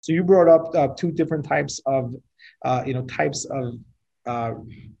So you brought up two different types of, types of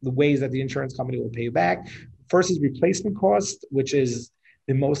the ways that the insurance company will pay you back. First is replacement cost, which is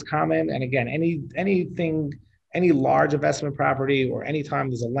the most common. And again, any large investment property or anytime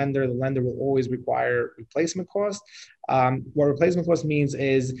there's a lender, the lender will always require replacement cost. What replacement cost means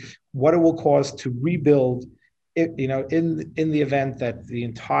is what it will cost to rebuild it, in the event that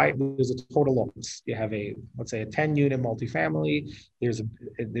there's a total loss. You have let's say a 10-unit multifamily, there's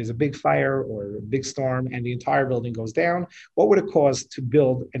a big fire or a big storm and the entire building goes down. What would it cost to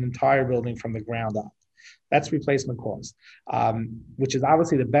build an entire building from the ground up? That's replacement cost, which is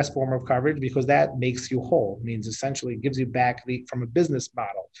obviously the best form of coverage because that makes you whole. It means essentially it gives you back from a business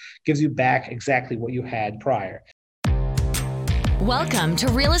model, gives you back exactly what you had prior. Welcome to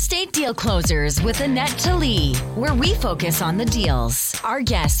Real Estate Deal Closers with Annette Talley, where we focus on the deals. Our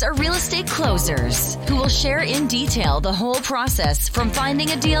guests are real estate closers who will share in detail the whole process from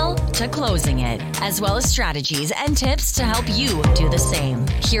finding a deal to closing it, as well as strategies and tips to help you do the same.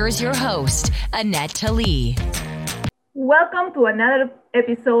 Here's your host, Annette Talley. Welcome to another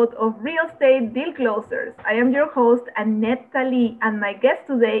episode of Real Estate Deal Closers. I am your host, Annette Talley, and my guest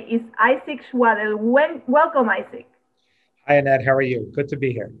today is Isaac Schwadel. Welcome, Isaac. Hi, Annette. How are you? Good to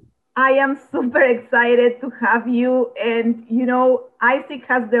be here. I am super excited to have you. And, Isaac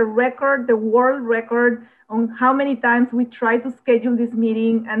has the world record on how many times we try to schedule this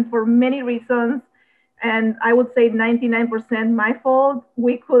meeting. And for many reasons, and I would say 99% my fault,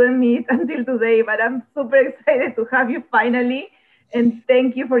 we couldn't meet until today. But I'm super excited to have you finally. And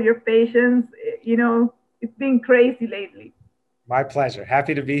thank you for your patience. It's been crazy lately. My pleasure.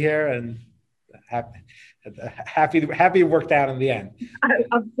 Happy to be here and happy it worked out in the end.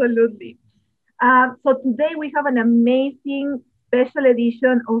 Absolutely. So today we have an amazing special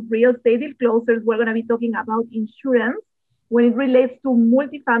edition of Real Estate Deal Closers. We're going to be talking about insurance when it relates to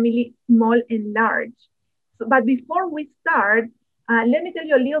multifamily, small and large. But before we start, let me tell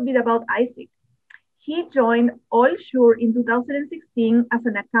you a little bit about Isaac. He joined Allsure in 2016 as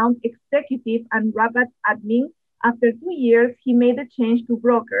an account executive and Rabat admin. After 2 years, he made the change to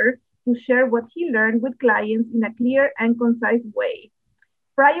broker to share what he learned with clients in a clear and concise way.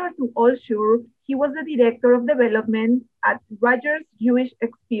 Prior to Allsure, he was the director of development at Rogers Jewish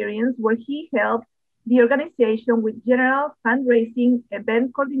Experience, where he helped the organization with general fundraising,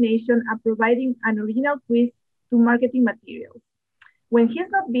 event coordination, and providing an original twist to marketing materials. When he's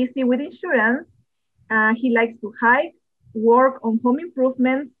not busy with insurance, he likes to hike, work on home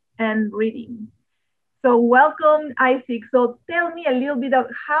improvements, and reading. So welcome, Isaac. So tell me a little bit of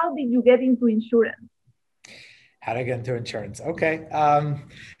how did you get into insurance? How did I get into insurance? Okay,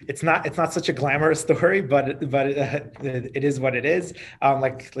 it's not such a glamorous story, but it is what it is.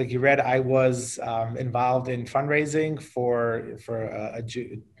 Like you read, I was involved in fundraising for a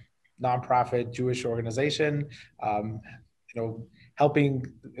nonprofit Jewish organization. Helping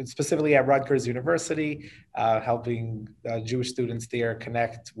specifically at Rutgers University, helping Jewish students there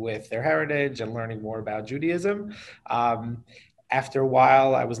connect with their heritage and learning more about Judaism. After a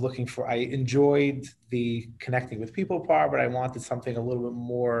while, I enjoyed the connecting with people part, but I wanted something a little bit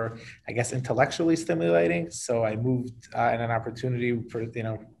more, I guess, intellectually stimulating. So I moved and an opportunity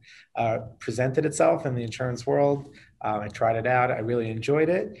presented itself in the insurance world. I tried it out. I really enjoyed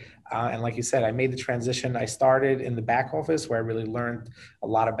it. And like you said, I made the transition. I started in the back office where I really learned a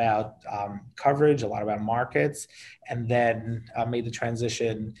lot about coverage, a lot about markets, and then made the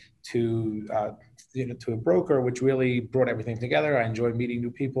transition to a broker, which really brought everything together. I enjoyed meeting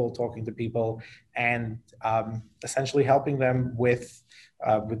new people, talking to people, and essentially helping them with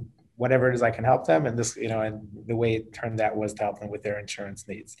whatever it is I can help them. And this, and the way it turned out was to help them with their insurance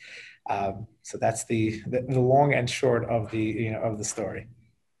needs. So that's the long and short of the story.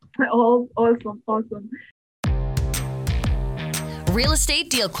 Awesome. Real Estate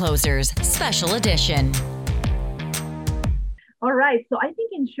Deal Closers, Special Edition. All right. So I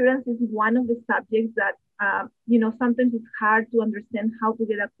think insurance is one of the subjects that, sometimes it's hard to understand how to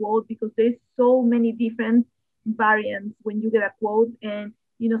get a quote because there's so many different variants when you get a quote. And,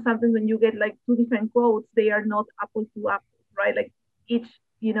 sometimes when you get like two different quotes, they are not apples to apples, right? Like each,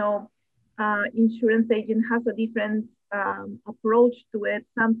 insurance agent has a different approach to it.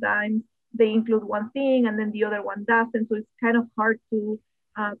 Sometimes they include one thing and then the other one doesn't. So it's kind of hard to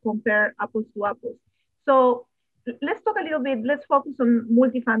compare apples to apples. So let's talk a little bit, let's focus on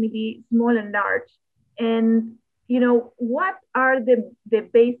multifamily, small and large. And, what are the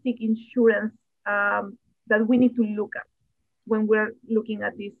basic insurance that we need to look at when we're looking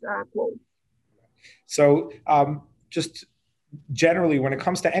at these quotes? So just generally, when it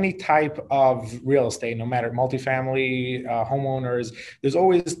comes to any type of real estate, no matter multifamily, homeowners, there's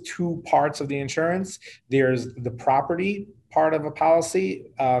always two parts of the insurance. There's the property part of a policy.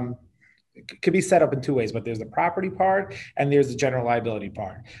 It could be set up in two ways, but there's the property part and there's the general liability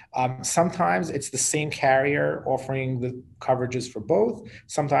part. Sometimes it's the same carrier offering the coverages for both.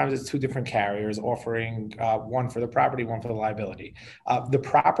 Sometimes it's two different carriers offering one for the property, one for the liability. The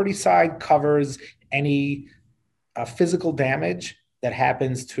property side covers any physical damage that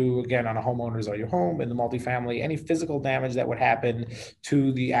happens to, again, on a homeowner's or your home, in the multifamily, any physical damage that would happen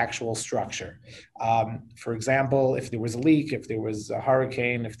to the actual structure. For example, if there was a leak, if there was a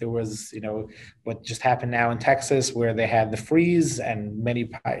hurricane, if there was, what just happened now in Texas where they had the freeze and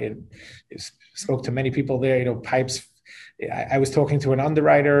spoke to many people there, pipes. I was talking to an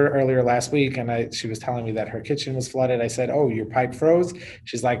underwriter earlier last week, and she was telling me that her kitchen was flooded. I said, "Oh, your pipe froze?"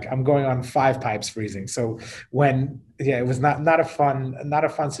 She's like, "I'm going on 5 pipes freezing." So it was not a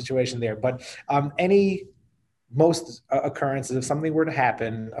fun situation there. But most occurrences, if something were to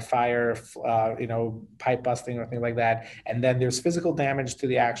happen, a fire, pipe busting or anything like that, and then there's physical damage to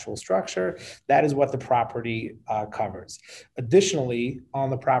the actual structure, that is what the property covers. Additionally,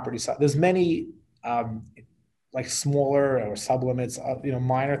 on the property side, there's many like smaller or sublimits,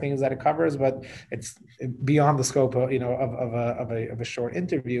 minor things that it covers, but it's beyond the scope of, of a short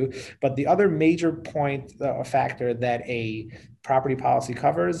interview. But the other major point, a factor that a property policy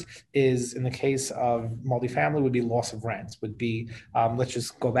covers is, in the case of multifamily, would be loss of rent, would be, let's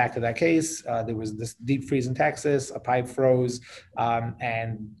just go back to that case. There was this deep freeze in Texas, a pipe froze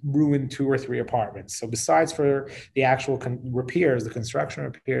and ruined 2 or 3 apartments. So besides for the actual repairs, the construction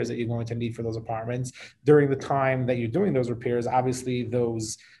repairs that you're going to need for those apartments, during the time that you're doing those repairs, obviously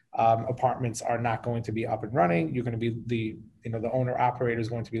those apartments are not going to be up and running. You're going to be the owner operator is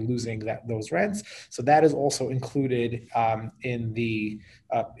going to be losing those rents. So that is also included in the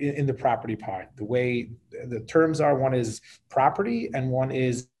property part. The way the terms are, one is property and one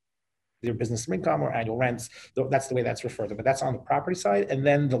is their business income or annual rents. That's the way that's referred to, but that's on the property side. And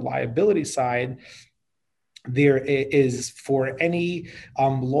then the liability side, there is for any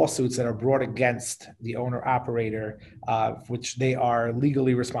lawsuits that are brought against the owner operator, which they are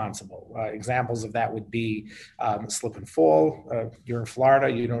legally responsible. Examples of that would be slip and fall. You're in Florida,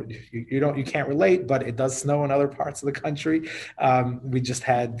 you can't relate, but it does snow in other parts of the country. We just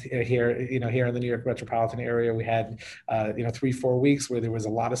had here in the New York metropolitan area, we had 3-4 weeks where there was a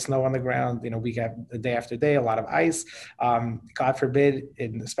lot of snow on the ground. Day after day, a lot of ice. God forbid,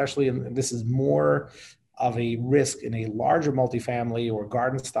 and especially this is more of a risk in a larger multifamily or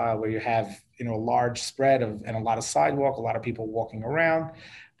garden style where you have a large spread and a lot of sidewalk, a lot of people walking around.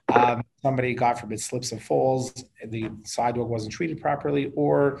 Somebody, God forbid, slips and falls, the sidewalk wasn't treated properly,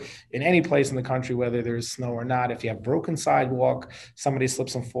 or in any place in the country, whether there's snow or not, if you have broken sidewalk, somebody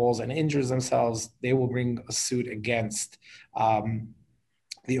slips and falls and injures themselves, they will bring a suit against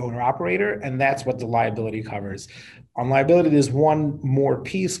the owner operator, and that's what the liability covers. On liability, there's one more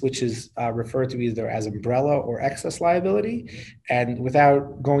piece, which is referred to either as umbrella or excess liability. And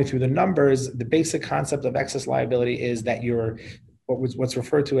without going through the numbers, the basic concept of excess liability is that what's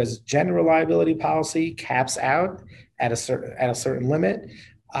referred to as general liability policy caps out at a certain limit.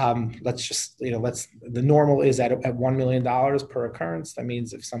 The normal is at $1 million per occurrence. That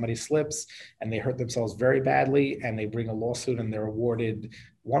means if somebody slips and they hurt themselves very badly and they bring a lawsuit and they're awarded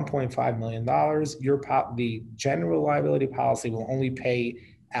 $1.5 million, the general liability policy will only pay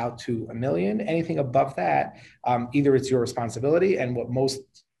out to $1 million. Anything above that, either it's your responsibility, and what most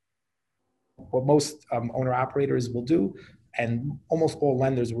owner operators will do, and almost all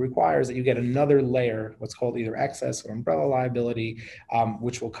lenders will require, is that you get another layer, what's called either excess or umbrella liability,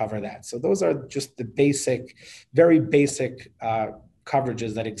 which will cover that. So those are just the very basic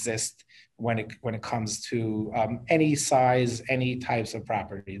coverages that exist when it comes to any size, any types of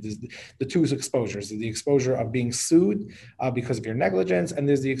property. There's the two exposures: there's the exposure of being sued because of your negligence, and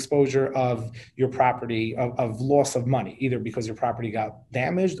there's the exposure of your property of loss of money, either because your property got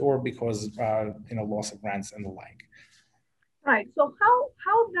damaged or because loss of rents and the like. Right. So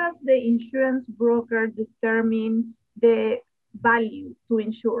how does the insurance broker determine the value to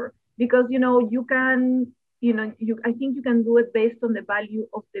insure? Because you can. I think you can do it based on the value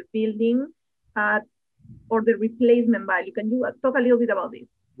of the building or the replacement value. Can you talk a little bit about this?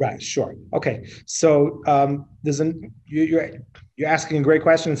 Right, sure. Okay, so you're asking a great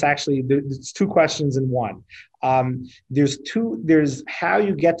question. It's actually, there's 2 questions in one. There's how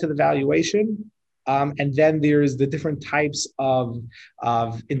you get to the valuation, And then there's the different types of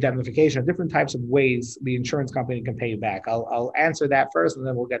indemnification, different types of ways the insurance company can pay you back. I'll answer that first, and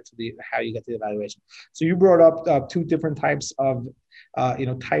then we'll get to the how you get to the evaluation. So you brought up two different types of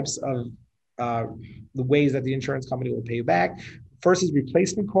the ways that the insurance company will pay you back. First is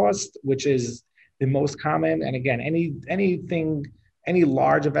replacement cost, which is the most common. And again, any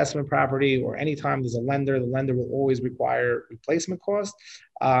large investment property or anytime there's a lender, the lender will always require replacement cost.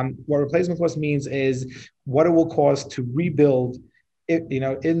 What replacement cost means is what it will cost to rebuild it,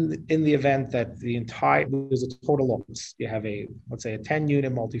 in the event that there's a total loss. You have let's say a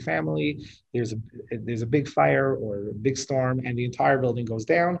 10-unit multifamily, there's a big fire or a big storm and the entire building goes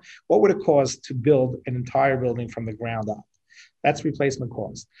down. What would it cost to build an entire building from the ground up? That's replacement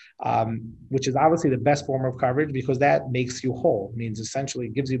cost, which is obviously the best form of coverage because that makes you whole. It means essentially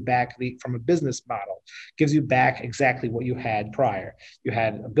it gives you back from a business model, gives you back exactly what you had prior. You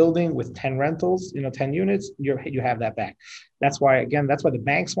had a building with 10 rentals, 10 units, you have that back. That's why the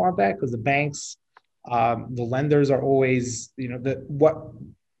banks want that, because the banks, the lenders are always,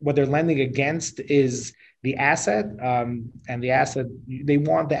 what they're lending against is the asset, and the asset, they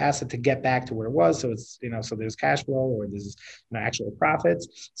want the asset to get back to where it was. So it's, so there's cash flow or there's actual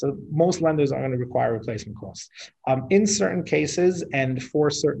profits. So most lenders are going to require replacement costs. In certain cases and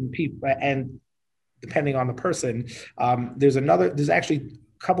for certain people, and depending on the person, there's actually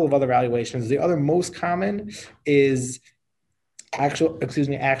a couple of other valuations. The other most common is actual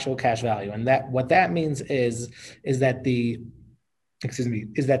cash value. And what that means is that the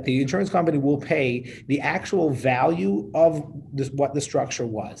insurance company will pay the actual value of what the structure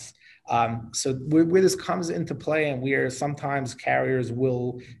was. So where this comes into play and where sometimes carriers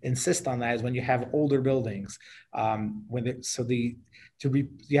will insist on that is when you have older buildings.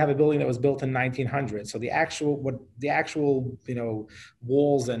 You have a building that was built in 1900. So the actual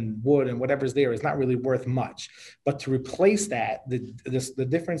walls and wood and whatever's there is not really worth much. But to replace that, the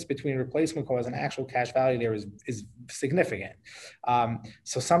difference between replacement cost and actual cash value there is significant.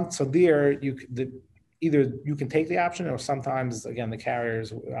 Either you can take the option, or sometimes, again, the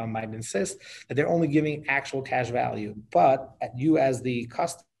carriers might insist that they're only giving actual cash value. But you as the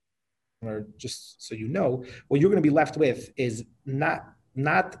customer, just so you know, what you're going to be left with is not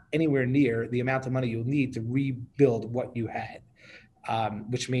anywhere near the amount of money you'll need to rebuild what you had.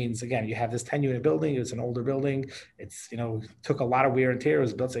 Which means, again, you have this 10-unit building. It's an older building. It's, took a lot of wear and tear. It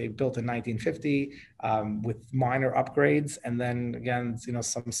was built in 1950 with minor upgrades. And then again,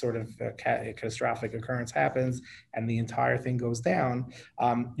 some sort of catastrophic occurrence happens and the entire thing goes down.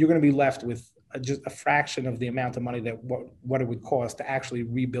 You're going to be left with just a fraction of the amount of money that what it would cost to actually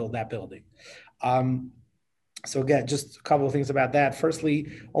rebuild that building. So again, just a couple of things about that. Firstly,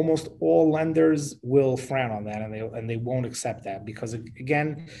 almost all lenders will frown on that, and they won't accept that because,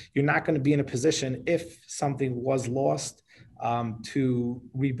 again, you're not going to be in a position if something was lost to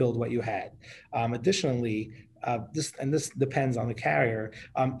rebuild what you had. Additionally, this depends on the carrier.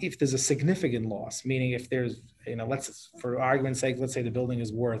 If there's a significant loss, meaning if there's, for argument's sake, let's say the building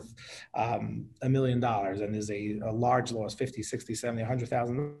is worth $1 million and there's a large loss, 50, 60, 70,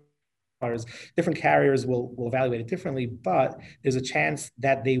 100,000. Different carriers will evaluate it differently, but there's a chance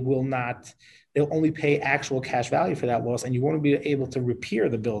that they'll only pay actual cash value for that loss, and you won't be able to repair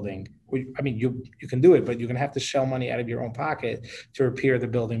the building. I mean, you can do it, but you're going to have to shell money out of your own pocket to repair the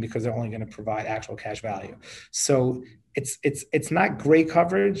building because they're only going to provide actual cash value. So it's not great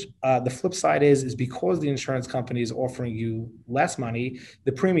coverage. The flip side is because the insurance company is offering you less money,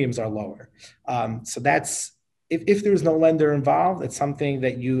 the premiums are lower. So that's, if there's no lender involved, it's something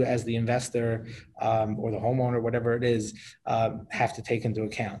that you as the investor or the homeowner, whatever it is, have to take into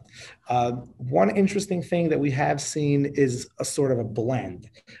account. One interesting thing that we have seen is a sort of a blend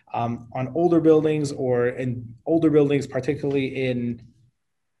on older buildings, particularly in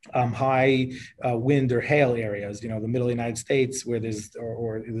high wind or hail areas, the middle of the United States where there's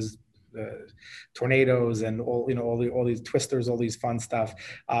tornadoes and all these twisters, all these fun stuff.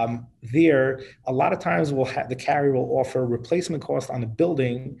 There, a lot of times the carrier will offer replacement cost on the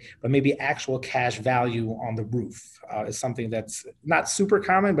building, but maybe actual cash value on the roof. Is something that's not super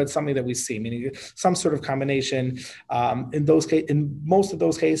common, but something that we see, meaning some sort of combination. In most of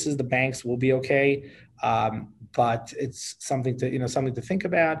those cases, the banks will be okay. But it's something to think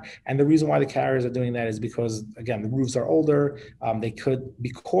about. And the reason why the carriers are doing that is because, again, the roofs are older.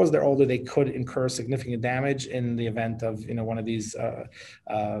 Because they're older, they could incur significant damage in the event of one of these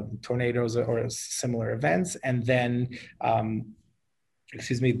tornadoes or similar events. And then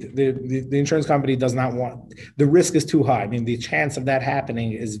excuse me, the insurance company does not want, the risk is too high. I mean, the chance of that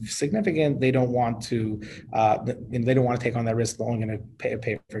happening is significant. They don't want to, they don't want to take on that risk. They're only going to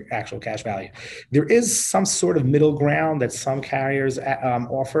pay for actual cash value. There is some sort of middle ground that some carriers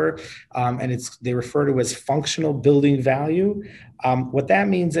offer, and they refer to as functional building value. What that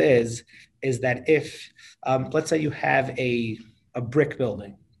means is that if, let's say you have a brick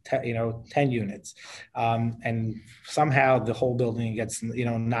building, 10 units, and somehow the whole building gets,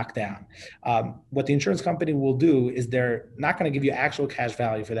 knocked down. What the insurance company will do is they're not going to give you actual cash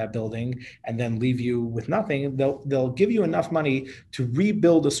value for that building and then leave you with nothing. They'll give you enough money to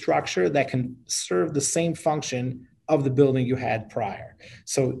rebuild a structure that can serve the same function of the building you had prior.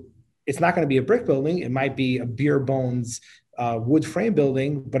 So it's not going to be a brick building. It might be a bare bones wood frame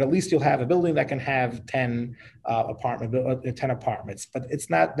building, but at least you'll have a building that can have 10 apartments. But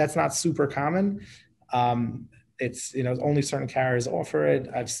that's not super common. It's only certain carriers offer it.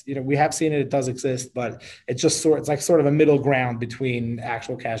 We have seen it; it does exist, but it's like sort of a middle ground between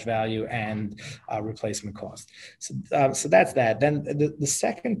actual cash value and replacement cost. So that's that. Then the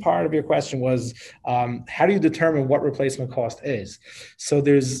second part of your question was, how do you determine what replacement cost is? So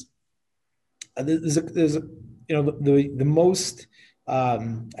there's the most,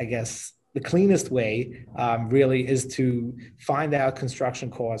 I guess, the cleanest way really is to find out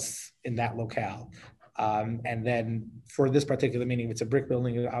construction costs in that locale. And then for this particular meaning, if it's a brick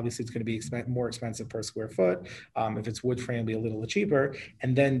building, obviously it's going to be more expensive per square foot. If it's wood frame, it'll be a little cheaper.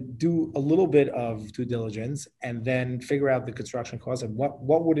 And then do a little bit of due diligence and then figure out the construction costs and what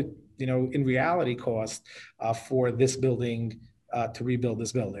would it, in reality cost for this building to rebuild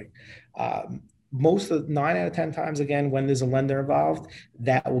this building. Most of 9 out of 10 times, again, when there's a lender involved,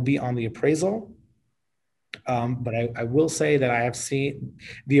 that will be on the appraisal. But I will say that I have seen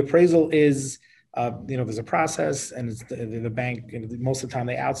the appraisal is, there's a process and it's the bank, most of the time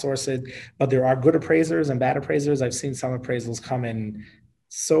they outsource it, but there are good appraisers and bad appraisers. I've seen some appraisals come in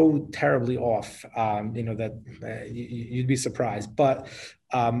so terribly off, that you'd be surprised. But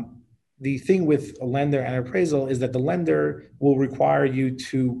the thing with a lender and appraisal is that the lender will require you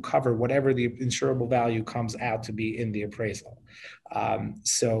to cover whatever the insurable value comes out to be in the appraisal.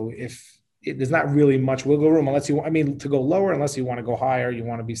 So there's not really much wiggle room to go lower, unless you want to go higher, you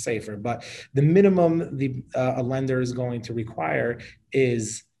want to be safer. But the minimum a lender is going to require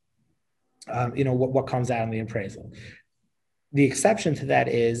is, what comes out in the appraisal. The exception to that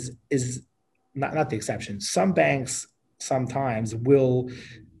is not the exception. Some banks sometimes will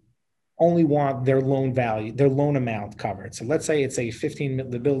only want their loan value, their loan amount covered. So let's say it's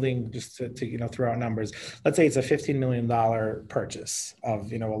the building, just to throw out numbers, let's say it's a $15 million purchase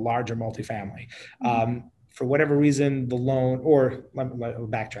of, a larger multifamily. For whatever reason, the loan, or let me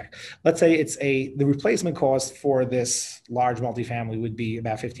backtrack. Let's say the replacement cost for this large multifamily would be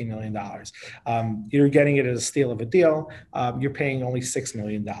about $15 million. You're getting it as a steal of a deal. You're paying only $6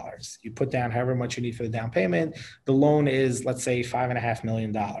 million. You put down however much you need for the down payment. The loan is, let's say, $5.5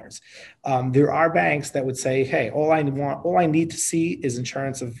 million. There are banks that would say, hey, all I need to see is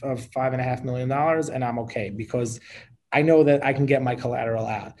insurance of $5.5 million, and I'm okay, because I know that I can get my collateral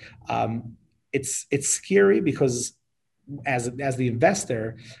out. It's scary because as the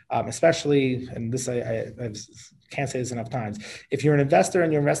investor, especially, and this I can't say this enough times, if you're an investor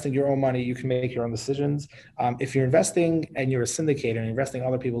and you're investing your own money, you can make your own decisions. If you're investing and you're a syndicator and you're investing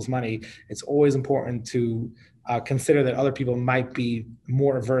other people's money, it's always important to consider that other people might be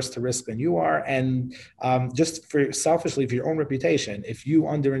more averse to risk than you are. And just selfishly, for your own reputation, if you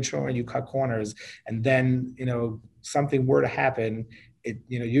underinsure and you cut corners and then, something were to happen,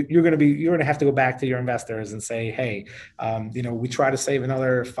 you're going to have to go back to your investors and say, hey, we try to save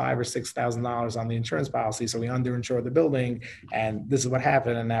another $5,000 or $6,000 on the insurance policy, so we underinsured the building, and this is what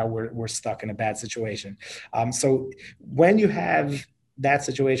happened, and now we're stuck in a bad situation. So when you have that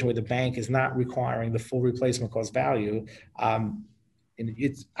situation where the bank is not requiring the full replacement cost value,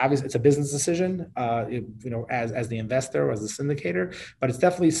 it's obviously it's a business decision, as the investor or as the syndicator, but it's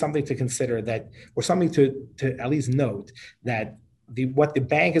definitely something to consider, or something to at least note that what the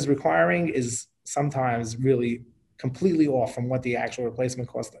bank is requiring is sometimes really completely off from what the actual replacement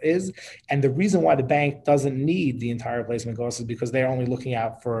cost is. And the reason why the bank doesn't need the entire replacement cost is because they're only looking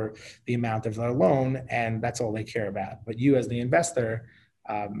out for the amount of their loan, and that's all they care about. But you as the investor,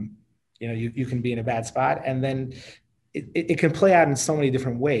 you can be in a bad spot. And then it can play out in so many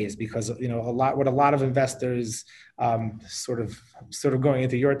different ways because what a lot of investors sort of going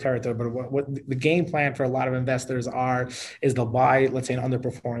into your territory, but what the game plan for a lot of investors is they'll buy, let's say, an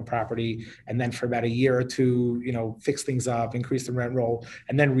underperforming property, and then for about a year or two, fix things up, increase the rent roll,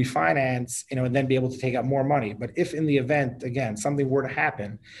 and then refinance, and then be able to take out more money. But if in the event, again, something were to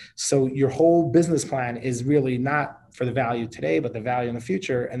happen, so your whole business plan is really not for the value today, but the value in the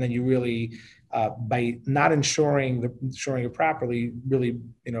future, and then you really by not insuring it properly, really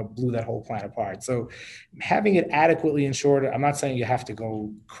blew that whole plan apart. So having it adequately insured, I'm not saying you have to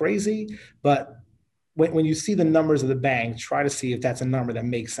go crazy, but when you see the numbers of the bank, try to see if that's a number that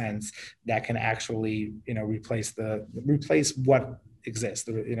makes sense, that can actually replace what exists.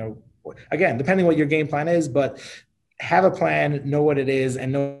 Again, depending what your game plan is, but have a plan, know what it is,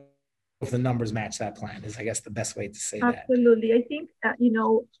 and know if the numbers match that plan is, I guess, the best way to say that. Absolutely. I think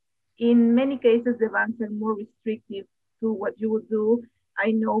in many cases, the banks are more restrictive to what you would do.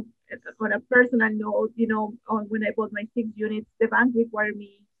 I know on a personal note, when I bought my 6 units, the bank required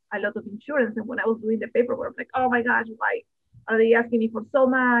me a lot of insurance. And when I was doing the paperwork, I'm like, oh my gosh, why are they asking me for so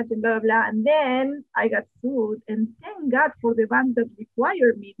much and blah, blah, blah. And then I got sued. And thank God for the bank that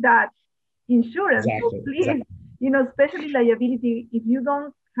required me that insurance. Exactly. So please, especially liability, if you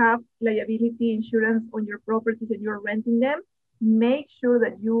don't have liability insurance on your properties and you're renting them, make sure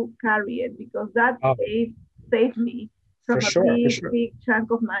that you carry it, because that saved me from big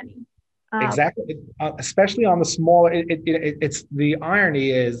chunk of money. Exactly. Especially on the smaller, it's the irony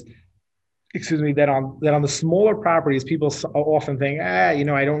is, that on the smaller properties, people often think, I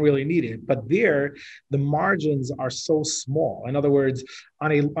don't really need it. But there, the margins are so small. In other words,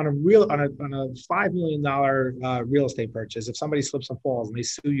 on a $5 million real estate purchase, if somebody slips and falls and they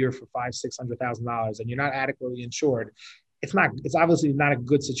sue you for $500,000-$600,000 and you're not adequately insured, it's obviously not a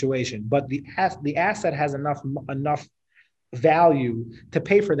good situation. But the asset has enough value to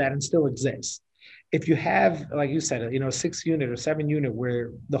pay for that and still exists. If you have, like you said, a 6 unit or 7 unit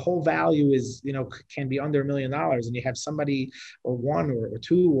where the whole value is, can be under $1 million, and you have somebody or one or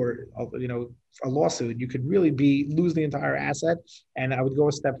two or, a lawsuit, you could really lose the entire asset. And I would go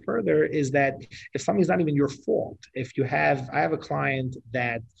a step further, is that if something's not even your fault, I have a client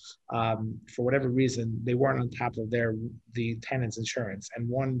that for whatever reason, they weren't on top of the tenant's insurance. And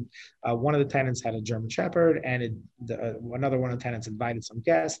one of the tenants had a German Shepherd, and another one of the tenants invited some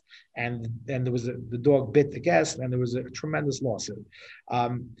guests, and there was the dog bit the guest, and there was a tremendous lawsuit.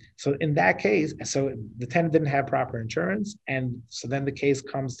 So in that case, the tenant didn't have proper insurance, and so then the case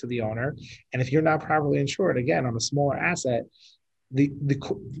comes to the owner. And if you're not properly insured, again, on a smaller asset, the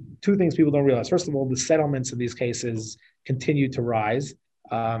two things people don't realize. First of all, the settlements in these cases continue to rise.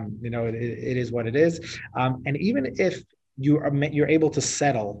 It is what it is. And even if you're able to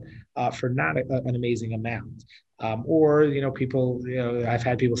settle for not an amazing amount, or people, I've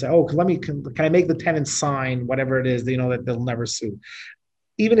had people say, "Oh, can I make the tenant sign whatever it is, that they'll never sue."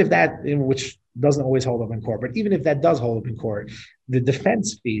 Even if that, which doesn't always hold up in court, but even if that does hold up in court, the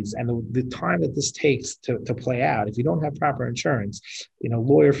defense fees and the time that this takes to play out, if you don't have proper insurance,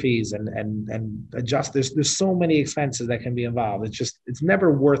 lawyer fees and adjust, there's so many expenses that can be involved. It's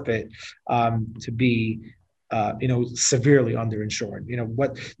never worth it to be severely underinsured.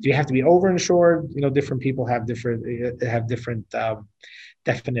 What do you have to be overinsured? Different people have different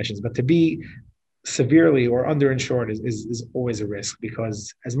definitions, but to be severely or underinsured is always a risk,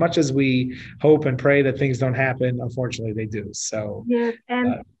 because as much as we hope and pray that things don't happen, unfortunately they do. So yes,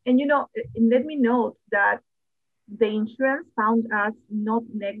 and let me note that the insurance found us not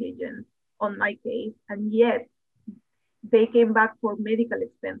negligent on my case, and yet they came back for medical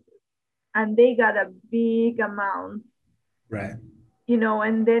expenses, and they got a big amount, right?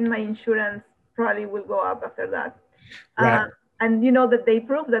 And then my insurance probably will go up after that, right? And that they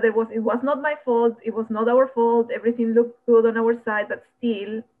proved that it was not my fault, it was not our fault, everything looked good on our side, but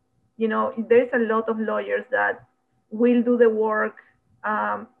still, there's a lot of lawyers that will do the work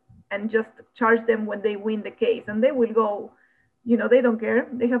and just charge them when they win the case, and they will go, they don't care,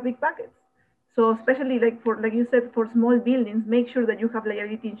 they have big packets. So especially like you said, for small buildings, make sure that you have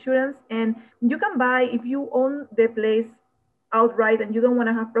liability insurance, and you can buy, if you own the place outright and you don't want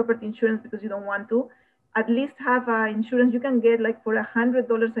to have property insurance because you don't want to, at least have insurance. You can get, like, for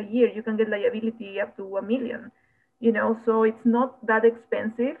 $100 a year, you can get liability up to $1 million, so it's not that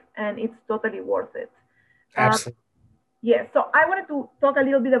expensive and it's totally worth it. Absolutely. Yeah, so I wanted to talk a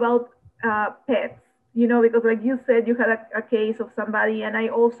little bit about pets, because like you said, you had a case of somebody, and I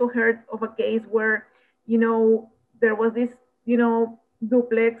also heard of a case where, there was this,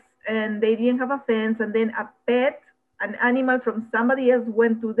 duplex, and they didn't have a fence, and then a pet an animal from somebody else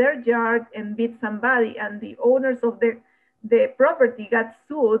went to their yard and bit somebody, and the owners of the property got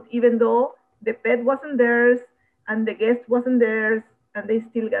sued, even though the pet wasn't theirs and the guest wasn't theirs, and they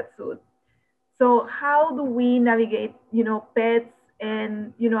still got sued. So how do we navigate, pets?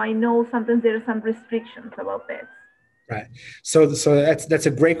 And, I know sometimes there are some restrictions about pets. Right. So that's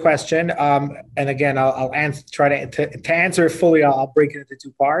a great question. And again, I'll try to answer it fully. I'll break it into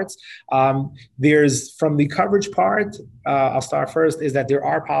two parts. There's from the coverage part. I'll start first. Is that there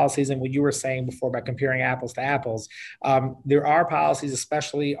are policies, and what you were saying before about comparing apples to apples. There are policies,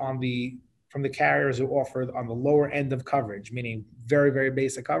 especially from the carriers who offer on the lower end of coverage, meaning very, very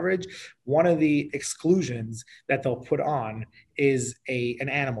basic coverage. One of the exclusions that they'll put on is an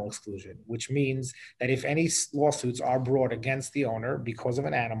animal exclusion, which means that if any lawsuits are brought against the owner because of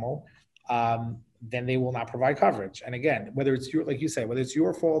an animal, then they will not provide coverage. And again, whether it's like you said, whether it's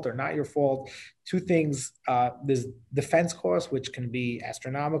your fault or not your fault, two things, there's defense costs, which can be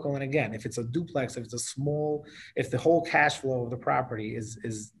astronomical. And again, if it's a duplex, if the whole cash flow of the property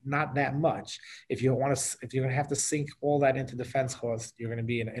is not that much, if you're going to have to sink all that into defense costs, you're going to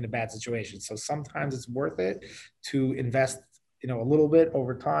be in a bad situation. So sometimes it's worth it to invest a little bit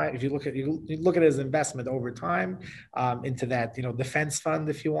over time. If you look at it as investment over time into that, defense fund,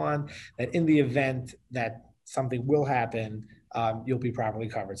 if you want, that in the event that something will happen, you'll be properly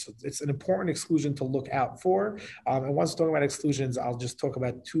covered. So it's an important exclusion to look out for. And once talking about exclusions, I'll just talk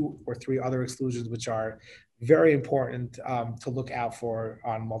about 2 or 3 other exclusions, which are very important to look out for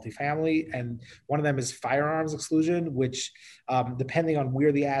on multifamily. And one of them is firearms exclusion, which depending on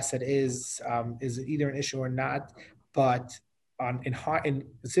where the asset is either an issue or not, but in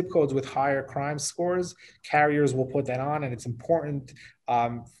zip codes with higher crime scores, carriers will put that on, and it's important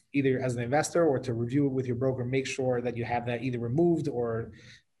either as an investor or to review it with your broker, make sure that you have that either removed or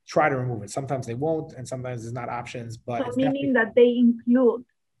try to remove it. Sometimes they won't, and sometimes there's not options. But so meaning that they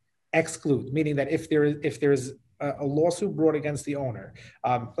exclude, meaning that if there's a lawsuit brought against the owner,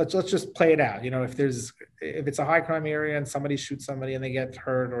 let's just play it out. If it's a high crime area and somebody shoots somebody and they get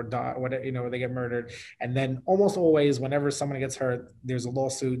hurt or die, whatever, they get murdered, and then almost always, whenever someone gets hurt, there's a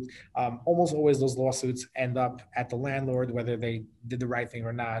lawsuit. Almost always, those lawsuits end up at the landlord, whether they did the right thing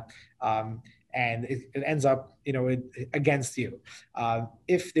or not. And it ends up, against you.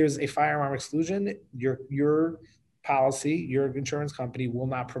 If there's a firearm exclusion, your policy, your insurance company will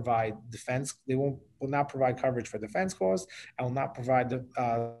not provide defense. They will not provide coverage for defense costs, and will not provide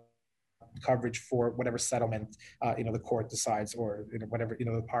the coverage for whatever settlement the court decides, or whatever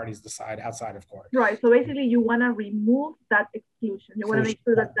the parties decide outside of court. Right. So basically, you want to remove that exclusion. You want to make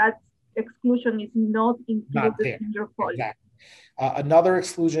sure that exclusion is not included in your policy. Exactly. Another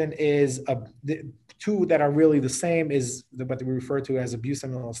exclusion is the 2 that are really the same is what we refer to as abuse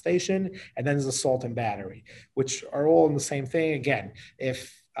and molestation, and then there's assault and battery, which are all in the same thing. Again,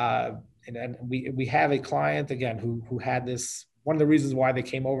 if and we have a client again who had this. One of the reasons why they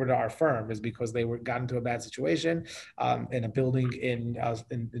came over to our firm is because they got into a bad situation in a building in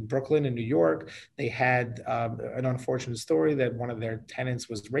Brooklyn, in New York. They had an unfortunate story that one of their tenants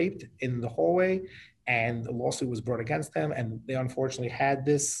was raped in the hallway, and a lawsuit was brought against them. And they unfortunately had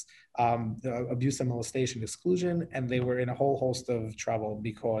this abuse and molestation exclusion, and they were in a whole host of trouble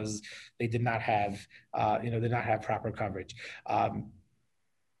because they did not have proper coverage.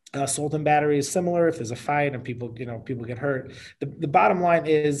 Assault and battery is similar. If there's a fight and people get hurt, the bottom line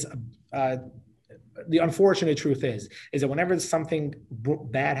is the unfortunate truth is that whenever something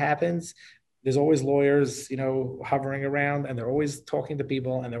bad happens, there's always lawyers, hovering around, and they're always talking to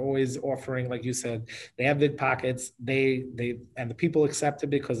people, and they're always offering, like you said, they have big pockets. And the people accept it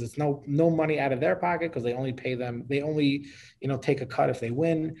because it's no money out of their pocket, because they only pay them. They only, take a cut if they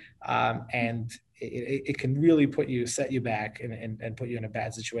win, and it can really set you back and put you in a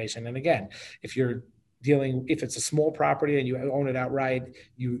bad situation. And again, if it's a small property and you own it outright,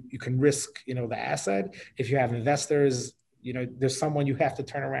 you can risk, the asset. If you have investors, there's someone you have to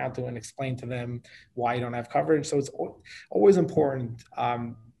turn around to and explain to them why you don't have coverage. So it's always important,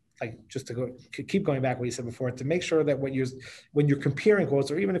 just to keep going back what you said before, to make sure that when you're comparing quotes,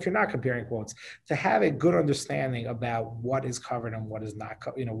 or even if you're not comparing quotes, to have a good understanding about what is covered and what is not,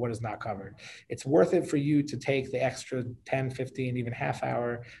 what is not covered. It's worth it for you to take the extra 10, 15, even half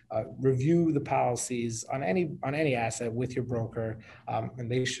hour, review the policies on any asset with your broker,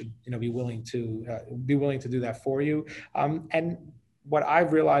 and they should, be willing to do that for you. And what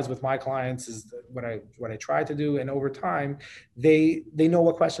I've realized with my clients is that what I try to do, and over time, they know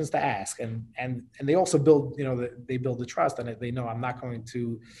what questions to ask, and they also build, they build the trust, and they know I'm not going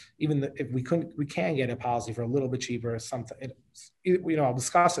to, even if we can get a policy for a little bit cheaper, something, I'll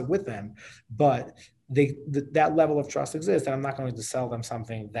discuss it with them, but that level of trust exists, and I'm not going to sell them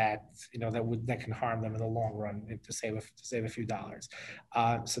something that that can harm them in the long run to save a few dollars.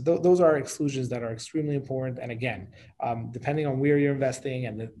 So those are exclusions that are extremely important. And again, depending on where you're investing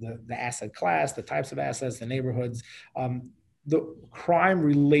and the asset class, the types of assets, the neighborhoods, the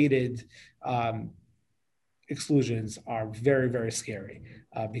crime-related exclusions are very, very scary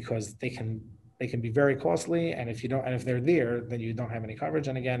because they can be very costly, and if they're there, then you don't have any coverage.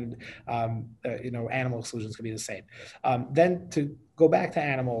 And again, animal exclusions could be the same. Then to go back to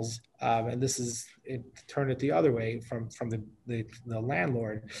animals, and this is turn it the other way from the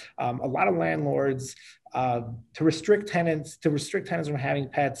landlord. A lot of landlords to restrict tenants from having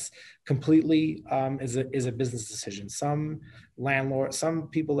pets completely is a business decision. Some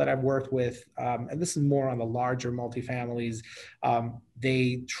people that I've worked with, and this is more on the larger multifamilies,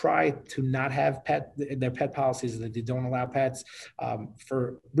 they try to not have their pet policies that they don't allow pets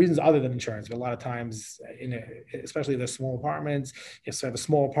for reasons other than insurance. But a lot of times, especially the small apartments, you have a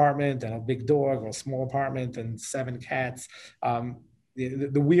small apartment and a big dog, or a small apartment and 7 cats.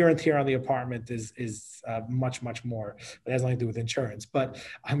 The wear and tear on the apartment is much more. It has nothing to do with insurance. But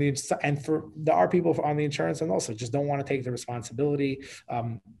I mean, there are people on the insurance and also just don't want to take the responsibility,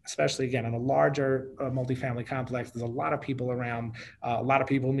 especially again on a larger multifamily complex. There's a lot of people around. A lot of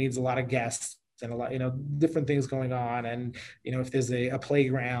people means a lot of guests and a lot, different things going on. And, if there's a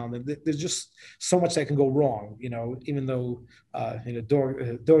playground, there's just so much that can go wrong, even though,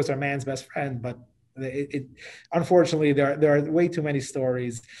 dogs are man's best friend, but unfortunately there are way too many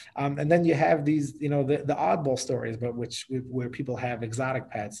stories, and then you have these the oddball stories, but where people have exotic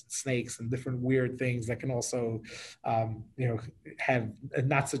pets, snakes and different weird things that can also have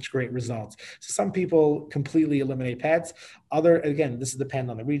not such great results. So some people completely eliminate pets. Again, this depends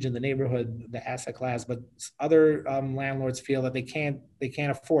on the region, the neighborhood, the asset class, but other landlords feel that they can't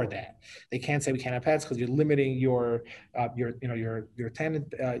afford that. They can't say we can't have pets because you're limiting your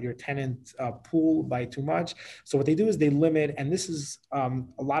tenant pool by too much. So what they do is they limit, and this is a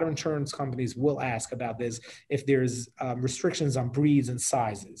lot of insurance companies will ask about this, if there's restrictions on breeds and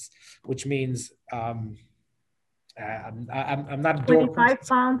sizes, which means I'm not a dog 25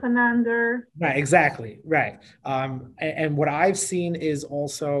 pounds and under. Right, exactly, right. And what I've seen is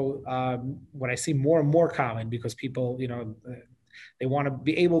also what I see more and more common, because people, they want to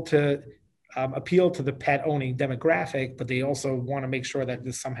be able to appeal to the pet owning demographic, but they also want to make sure that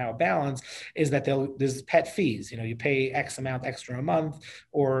there's somehow balance, is that there's pet fees. You pay X amount extra a month,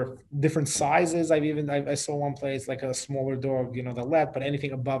 or different sizes. I saw one place like a smaller dog, the let, but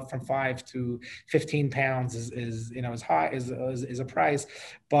anything above from 5 to 15 pounds is high, is a price.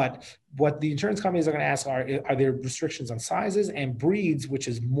 But what the insurance companies are going to ask are there restrictions on sizes and breeds, which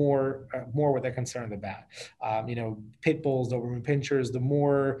is more what they're concerned about. Pit bulls, Doberman pinschers, the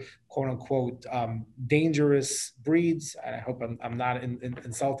more quote unquote dangerous breeds. And I hope I'm not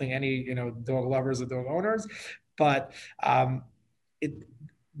insulting any dog lovers or dog owners, but the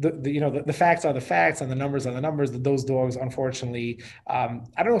facts are the facts and the numbers are the numbers. That those dogs, unfortunately, I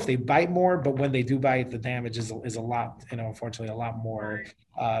don't know if they bite more, but when they do bite, the damage is a lot. Unfortunately, a lot more.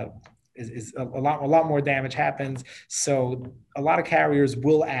 Is a lot more damage happens. So a lot of carriers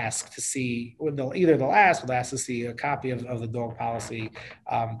will ask to see, they'll ask to see a copy of the dog policy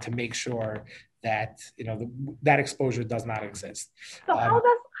to make sure that that exposure does not exist. So how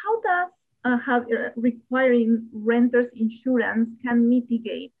does requiring renters insurance can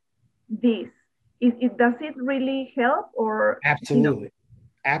mitigate this? Does it really help, or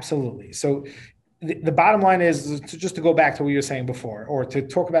Absolutely. So the bottom line is just to go back to what you were saying before, or to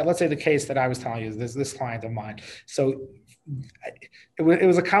talk about, let's say, the case that I was telling you, this client of mine. So it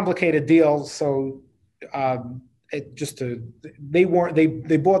was a complicated deal. So they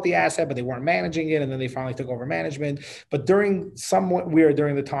bought the asset, but they weren't managing it, and then they finally took over management. But during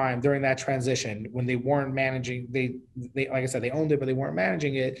that transition, when they weren't managing, they like I said, they owned it, but they weren't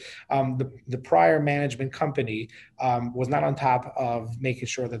managing it. The prior management company was not on top of making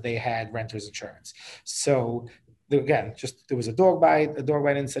sure that they had renters insurance. So again, there was a dog bite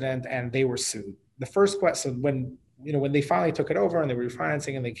incident, and they were sued. The first question, when they finally took it over and they were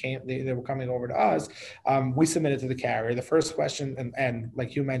refinancing and they were coming over to us, we submitted to the carrier. The first question, and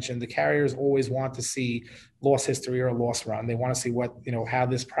like you mentioned, the carriers always want to see loss history or a loss run. They want to see how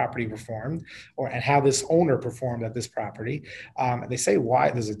this property performed, and how this owner performed at this property. And they say, why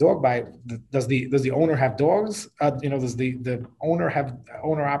there's a dog bite? Does the owner have dogs? Does the owner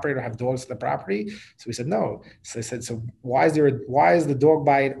operator have dogs at the property? So we said no. So they said, so why is the dog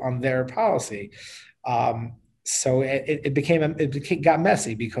bite on their policy? So it got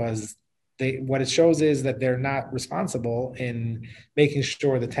messy, because what it shows is that they're not responsible in making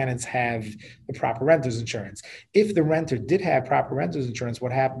sure the tenants have the proper renter's insurance. If the renter did have proper renter's insurance,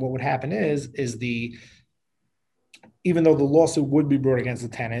 what would happen is even though the lawsuit would be brought against the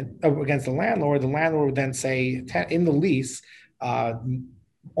tenant, against the landlord would then say in the lease,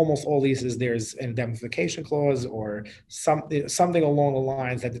 almost all leases, there's an indemnification clause or something along the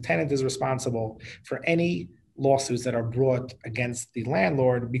lines that the tenant is responsible for any lawsuits that are brought against the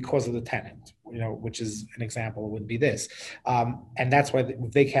landlord because of the tenant, which is an example would be this. And that's why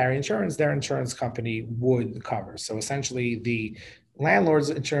if they carry insurance, their insurance company would cover. So essentially the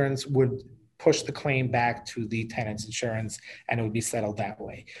landlord's insurance would push the claim back to the tenant's insurance and it would be settled that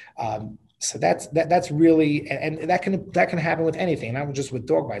way. So that's really, and that can happen with anything, not just with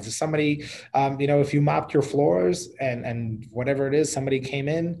dog bites. If somebody, if you mopped your floors and whatever it is, somebody came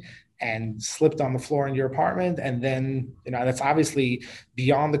in and slipped on the floor in your apartment, and then, that's obviously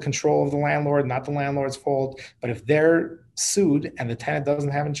beyond the control of the landlord, not the landlord's fault. But if they're sued and the tenant doesn't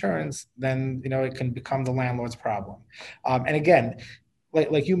have insurance, then, it can become the landlord's problem. And again,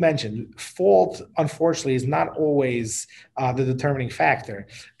 like you mentioned, fault, unfortunately, is not always the determining factor.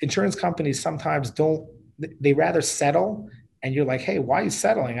 Insurance companies sometimes they rather settle, and you're like, hey, why are you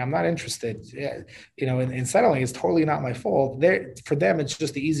settling? I'm not interested. In settling, it's totally not my fault. For them, it's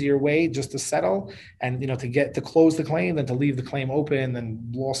just the easier way just to settle and, to close the claim than to leave the claim open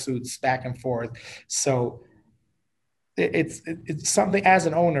and lawsuits back and forth. So it's something as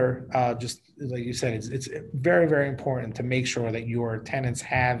an owner, just like you said, it's very, very important to make sure that your tenants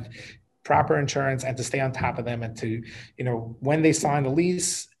have proper insurance and to stay on top of them and to, when they sign the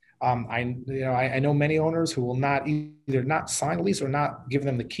lease. I know many owners who will not either not sign a lease or not give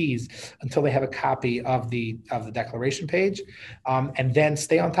them the keys until they have a copy of the declaration page, and then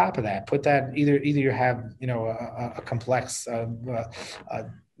stay on top of that. Put that either you have a complex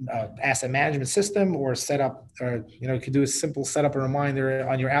asset management system or set up, or you could do a simple set up a reminder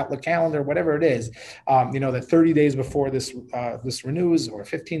on your Outlook calendar, whatever it is. That 30 days before this renews or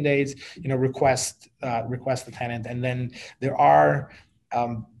 15 days, request the tenant, and then there are.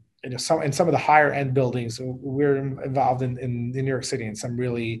 In some of the higher end buildings, we're involved in New York City in some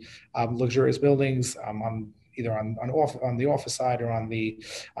really luxurious buildings on either on the office side or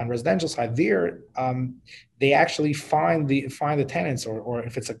on residential side. There, they actually find the tenants, or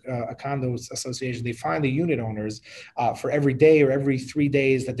if it's a condo association, they find the unit owners for every day or every 3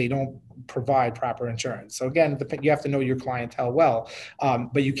 days that they don't provide proper insurance. So again, you have to know your clientele well,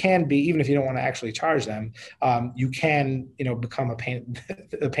 but you can be, even if you don't want to actually charge them, you can become a pain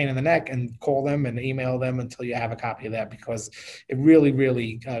in the neck and call them and email them until you have a copy of that, because it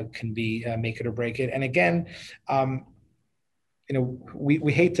really can be make it or break it. And again,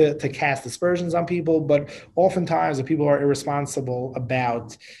 we hate to cast aspersions on people, but oftentimes the people who are irresponsible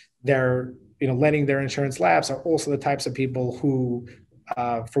about their, letting their insurance lapse are also the types of people who,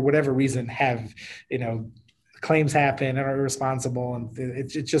 for whatever reason, have, claims happen and are irresponsible, and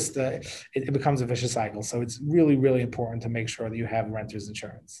it becomes a vicious cycle. So it's really important to make sure that you have renter's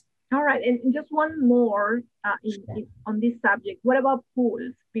insurance. All right, and just one more on this subject. What about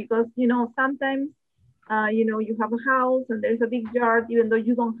pools? Because sometimes you have a house and there's a big yard, even though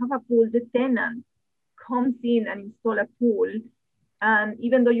you don't have a pool, the tenant comes in and install a pool. And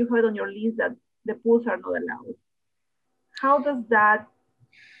even though you have it on your lease that the pools are not allowed. How does that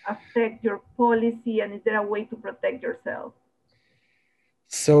affect your policy, and is there a way to protect yourself?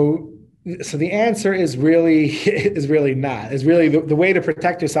 So the answer is really not. It's really the way to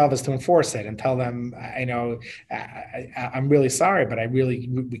protect yourself is to enforce it and tell them, I'm really sorry, but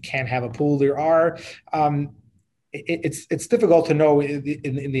we can't have a pool. There are, it's difficult to know in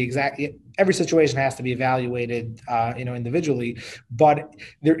the exact, every situation has to be evaluated, individually, but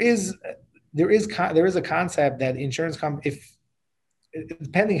there is a concept that insurance company,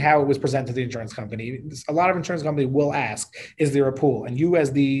 depending how it was presented to the insurance company, a lot of insurance companies will ask, is there a pool? And you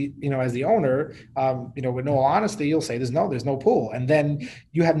as the owner, with no honesty, you'll say there's no pool. And then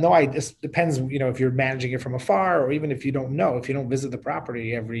you have no idea. This depends, if you're managing it from afar, or even if you don't know, if you don't visit the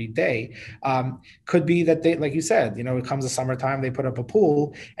property every day, could be that they, like you said, it comes the summertime, they put up a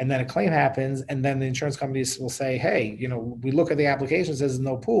pool and then a claim happens. And then the insurance companies will say, hey, we look at the application, says there's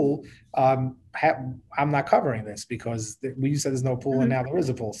no pool. I'm not covering this because you said there's no pool and now there is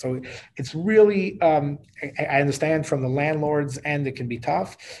a pool. So it's really, I understand from the landlord's end, it can be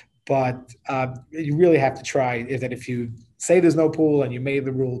tough, but you really have to try if you say there's no pool and you made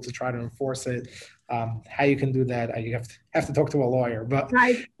the rule to try to enforce it, how you can do that, you have to talk to a lawyer. But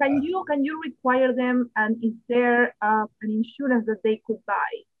right. Can you require them, and is there an insurance that they could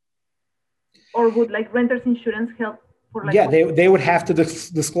buy? Or would renter's insurance help for like Yeah, they would have to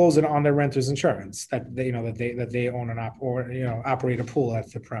disclose it on their renter's insurance that they, that they own an operate a pool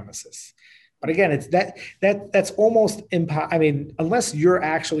at the premises. But again, it's that's almost I mean, unless you're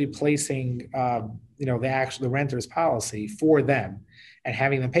actually placing the renter's policy for them and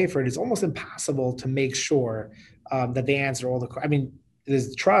having them pay for it, it's almost impossible to make sure that they answer all the. I mean,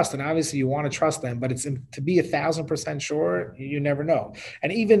 there's trust, and obviously you want to trust them, but it's to be 1,000% sure, you never know.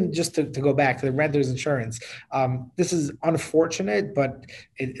 And even just to go back to the renter's insurance, this is unfortunate, but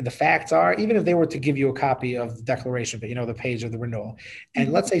the facts are, even if they were to give you a copy of the declaration, but the page of the renewal,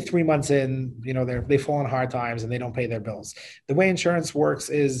 and let's say 3 months in, they fall in hard times and they don't pay their bills. The way insurance works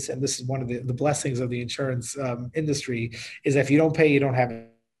is, and this is one of the blessings of the insurance industry, is that if you don't pay, you don't have it.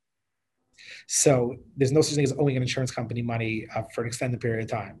 So there's no such thing as owing an insurance company money for an extended period of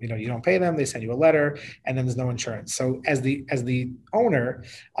time. You don't pay them, they send you a letter, and then there's no insurance. So as the owner,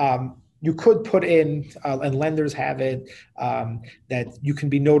 you could put in, and lenders have it, that you can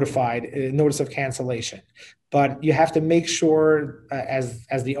be notified, notice of cancellation. But you have to make sure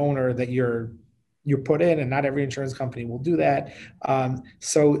as the owner that you're put in, and not every insurance company will do that.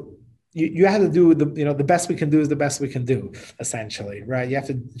 So you have to do the best we can do is the best we can do, essentially, right? You have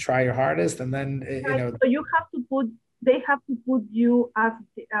to try your hardest, and then So they have to put you as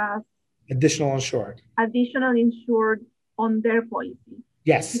additional insured on their policy.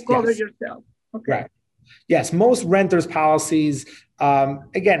 Yes. To cover yourself. Okay. Right. Yes, most renters policies,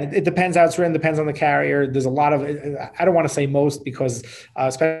 again, it depends how it's written, depends on the carrier. There's a lot of, I don't want to say most, because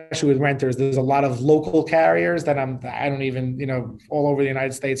especially with renters, there's a lot of local carriers that I don't even, all over the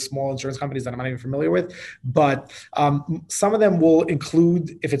United States, small insurance companies that I'm not even familiar with. But some of them will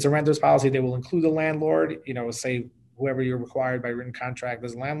include, if it's a renter's policy, they will include the landlord, say whoever you're required by written contract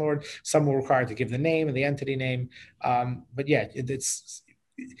as a landlord. Some will require to give the name and the entity name. But yeah,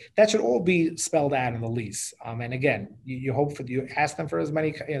 that should all be spelled out in the lease. And again, you ask them for as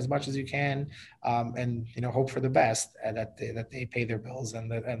much as you can, and hope for the best, that they pay their bills,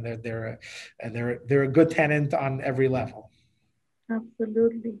 and they're a good tenant on every level.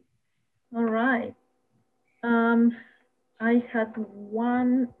 Absolutely. All right. I had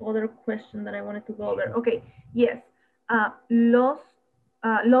one other question that I wanted to go over. Okay. Yes. Loss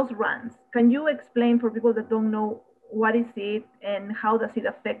runs. Can you explain for people that don't know what is it and how does it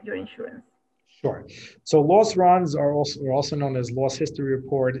affect your insurance? Sure. So loss runs are also known as loss history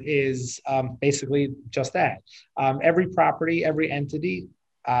report, is basically just that. Every property, every entity,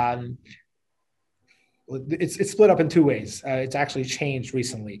 it's split up in two ways. It's actually changed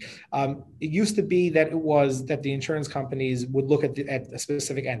recently. It used to be that the insurance companies would look at a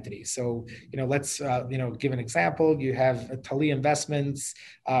specific entity. So, let's give an example. You have Tali Investments,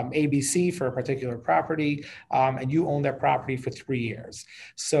 ABC, for a particular property, and you own that property for 3 years.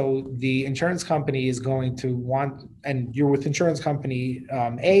 So the insurance company is going to want, and you're with insurance company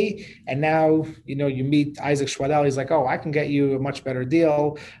A, and now you meet Isaac Schwadel. He's like, oh, I can get you a much better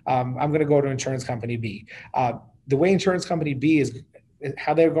deal. I'm going to go to insurance company B. The way insurance company B is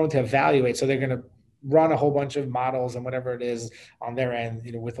how they're going to evaluate. So they're going to run a whole bunch of models and whatever it is on their end,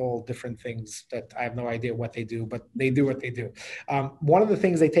 with all different things that I have no idea what they do, but they do what they do. One of the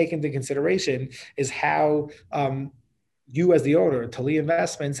things they take into consideration is how you, as the owner, Tali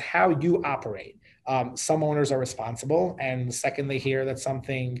Investments, how you operate. Some owners are responsible, and the second they hear that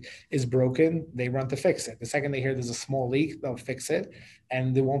something is broken, they run to fix it. The second they hear there's a small leak, they'll fix it,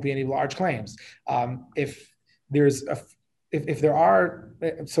 and there won't be any large claims. What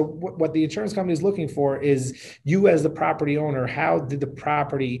the insurance company is looking for is you, as the property owner, how did the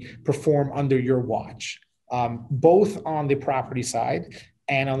property perform under your watch, both on the property side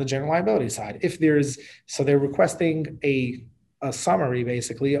and on the general liability side. So they're requesting a summary,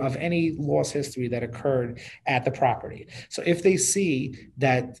 basically, of any loss history that occurred at the property. So if they see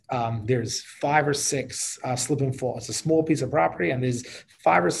that there's 5 or 6 slip and fall, it's a small piece of property, and there's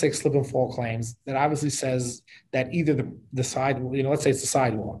 5 or 6 slip and fall claims, that obviously says that either the side, let's say it's the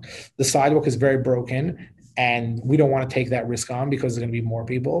sidewalk. The sidewalk is very broken, and we don't want to take that risk on because there's going to be more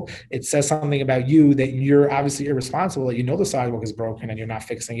people. It says something about you, that you're obviously irresponsible, that the sidewalk is broken and you're not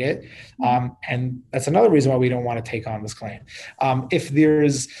fixing it. And that's another reason why we don't want to take on this claim. If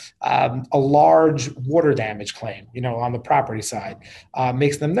there's a large water damage claim, on the property side,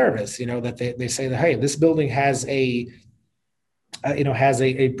 makes them nervous, that they say that, hey, this building has a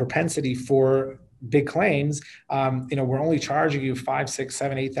propensity for big claims. We're only charging you $5,000,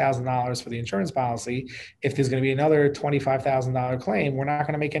 $6,000, $7,000, $8,000 for the insurance policy. If there's going to be another $25,000 claim, we're not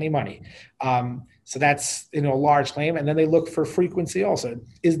going to make any money. So that's, a large claim. And then they look for frequency also.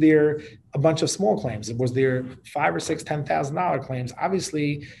 Is there a bunch of small claims? Was there $5 or $6, $10,000 claims?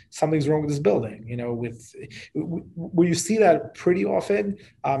 Obviously, something's wrong with this building. Where you see that pretty often,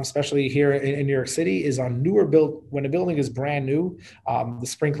 especially here in New York City, is on newer build. When a building is brand new, the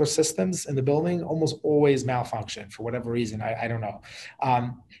sprinkler systems in the building almost always malfunction for whatever reason. I don't know.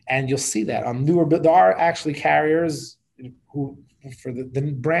 And you'll see that on newer. There are actually carriers who, for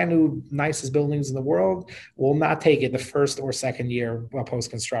the brand new nicest buildings in the world, will not take it the first or second year post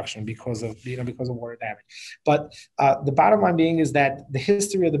construction because of water damage. But the bottom line being is that the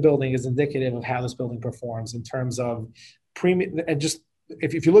history of the building is indicative of how this building performs in terms of premium. And just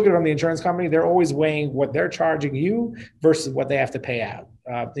if you look at it from the insurance company, they're always weighing what they're charging you versus what they have to pay out.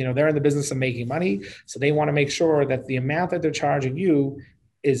 They're in the business of making money, so they want to make sure that the amount that they're charging you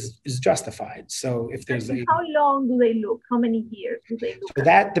is justified. So if there's how long do they look? How many years do they look? So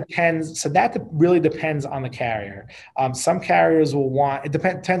that depends. So that really depends on the carrier. Some carriers will want, it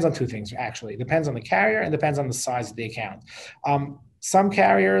depends on two things, actually. It depends on the carrier and depends on the size of the account. Some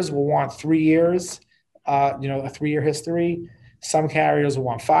carriers will want 3 years, a 3-year history. Some carriers will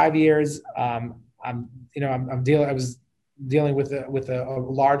want 5 years. I was dealing with a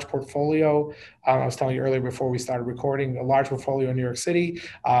large portfolio. I was telling you earlier before we started recording, a large portfolio in New York City.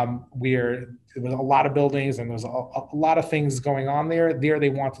 There was a lot of buildings and there was a lot of things going on there. There they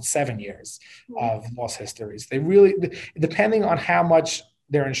wanted 7 years of loss histories. They really, depending on how much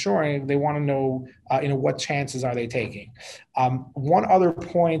they're insuring, they want to know, what chances are they taking. One other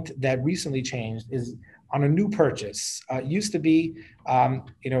point that recently changed is on a new purchase. Used to be,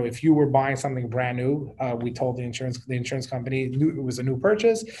 if you were buying something brand new, we told the insurance company it was a new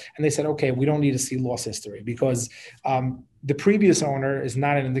purchase, and they said, okay, we don't need to see loss history because the previous owner is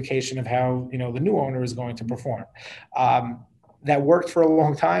not an indication of how the new owner is going to perform. That worked for a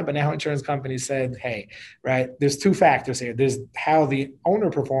long time, but now insurance companies said, hey, right, there's two factors here. There's how the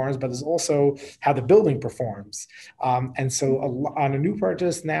owner performs, but there's also how the building performs. And so on a new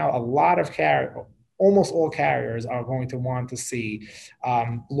purchase now, almost all carriers are going to want to see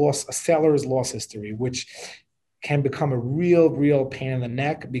a seller's loss history, which can become a real pain in the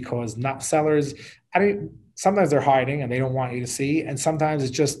neck because not sellers, sometimes they're hiding and they don't want you to see. And sometimes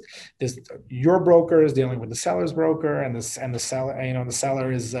it's just your broker is dealing with the seller's broker and the seller, the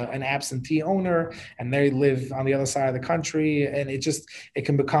seller is an absentee owner and they live on the other side of the country. And it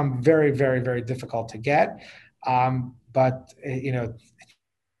can become very, very, very difficult to get.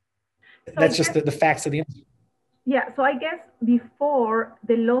 That's just the facts of the industry. Yeah, so I guess before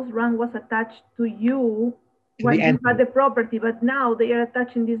the loss run was attached to you when you had the property, but now they are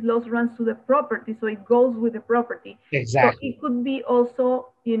attaching these loss runs to the property, so it goes with the property. Exactly. So it could be also,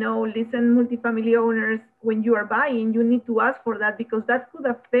 listen, multifamily owners, when you are buying, you need to ask for that because that could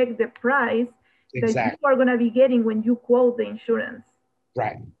affect the price that you are going to be getting when you quote the insurance.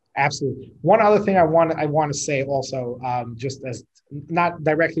 Right. Absolutely. One other thing I want to say also, just as not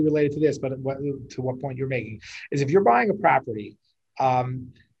directly related to this, but to what point you're making, is if you're buying a property,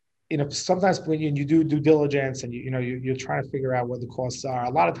 sometimes when you do due diligence and you're trying to figure out what the costs are, a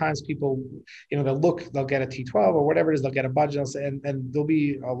lot of times people, they'll get a T12 or whatever it is, they'll get a budget and there'll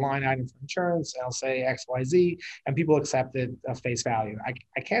be a line item for insurance and I'll say XYZ and people accept it at face value.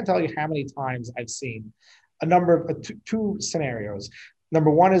 I can't tell you how many times I've seen a number of two scenarios. Number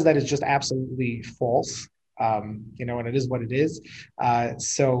one is that it's just absolutely false, and it is what it is.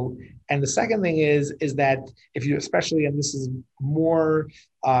 And the second thing is that if you, especially, and this is more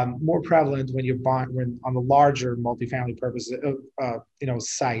prevalent when you're buying on the larger multifamily purposes,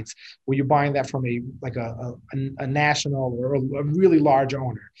 sites where you're buying that from a national or a really large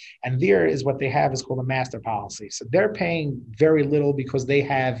owner, and there is what they have is called a master policy. So they're paying very little because they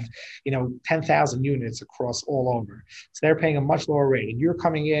have 10,000 units across all over. So they're paying a much lower rate, and you're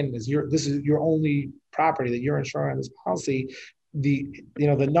coming in as this is your only property that you're insuring this policy. The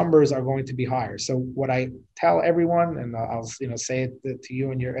numbers are going to be higher. So what I tell everyone, and I'll say it to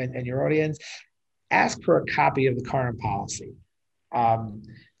you and your audience, ask for a copy of the current policy.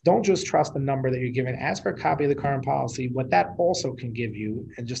 Don't just trust the number that you're given. Ask for a copy of the current policy. What that also can give you,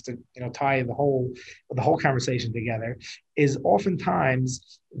 and just to tie the whole conversation together, is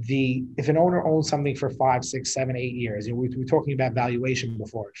oftentimes if an owner owns something for 5, 6, 7, 8 years, we were talking about valuation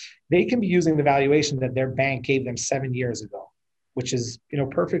before, they can be using the valuation that their bank gave them 7 years ago, which is,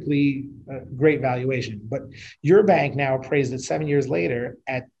 perfectly great valuation. But your bank now appraised it 7 years later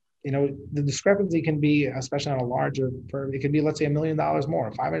at, the discrepancy can be, especially on a larger firm, it can be, let's say $1 million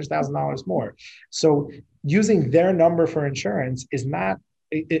more, $500,000 more. So using their number for insurance is not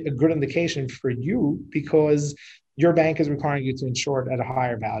a good indication for you because your bank is requiring you to insure it at a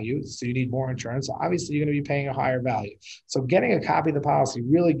higher value, so you need more insurance. So obviously, you're going to be paying a higher value. So getting a copy of the policy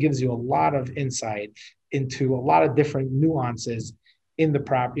really gives you a lot of insight into a lot of different nuances in the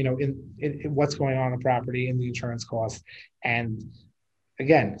in what's going on in the property, in the insurance costs. And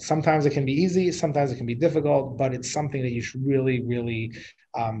again, sometimes it can be easy, sometimes it can be difficult, but it's something that you should really, really,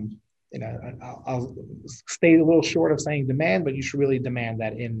 I'll stay a little short of saying demand, but you should really demand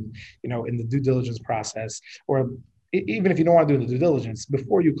that in the due diligence process, or even if you don't want to do the due diligence,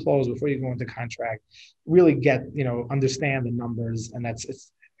 before you close, before you go into contract, really understand the numbers. And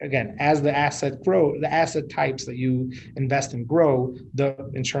it's again, as the asset types that you invest in grow, the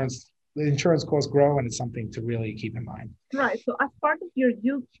insurance costs grow, and it's something to really keep in mind. Right. So as part of your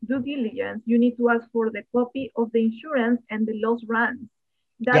due diligence, you need to ask for the copy of the insurance and the loss runs.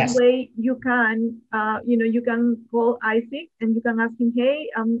 That way you can, you can call Isaac and you can ask him, hey,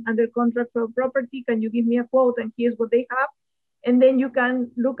 I'm under contract for property. Can you give me a quote? And here's what they have. And then you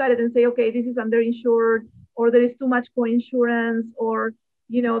can look at it and say, okay, this is underinsured, or there is too much co-insurance, or,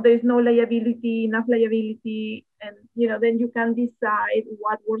 there's no liability, enough liability. And, then you can decide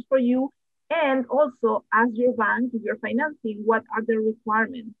what works for you. And also ask your bank, if you're financing, what are the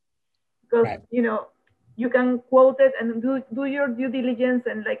requirements? Because, you can quote it and do your due diligence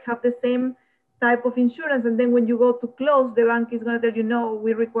and have the same type of insurance. And then when you go to close, the bank is going to tell you, no,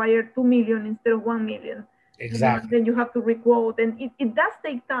 we require 2 million instead of 1 million. Exactly. Then you have to requote. And it does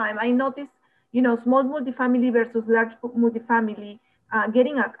take time. I noticed, small multifamily versus large multifamily,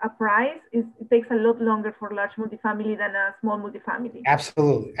 getting a price, it takes a lot longer for large multifamily than a small multifamily.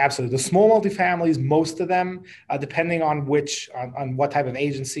 Absolutely. The small multifamilies, most of them, depending on on what type of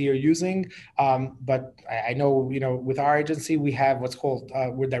agency you're using. But I know, with our agency, we have what's called,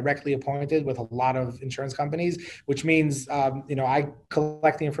 we're directly appointed with a lot of insurance companies, which means, I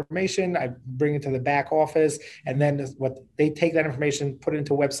collect the information, I bring it to the back office, and then they take that information, put it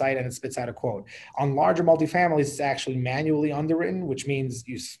into a website, and it spits out a quote. On larger multifamilies, it's actually manually underwritten, which means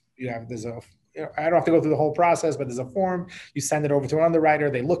I don't have to go through the whole process, but there's a form. You send it over to an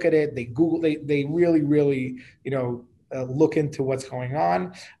underwriter. They look at it. They Google. They really, really, look into what's going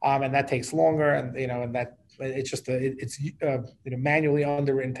on, and that takes longer. And that it's just manually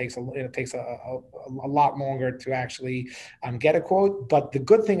underwritten takes a lot longer to actually get a quote. But the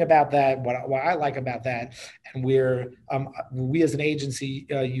good thing about that, what I like about that, and we as an agency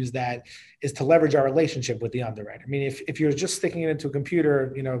use that, is to leverage our relationship with the underwriter. I mean, if you're just sticking it into a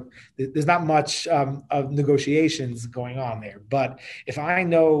computer, there's not much of negotiations going on there. But if I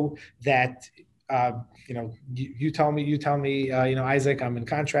know that, you tell me, Isaac, I'm in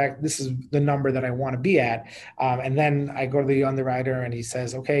contract. This is the number that I want to be at. And then I go to the underwriter and he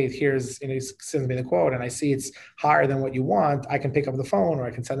says, okay, here's, he sends me the quote and I see it's higher than what you want. I can pick up the phone or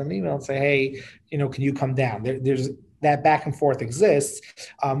I can send them an email and say, hey, can you come down? There's that back and forth exists.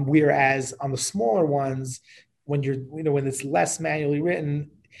 Whereas on the smaller ones, when when it's less manually written,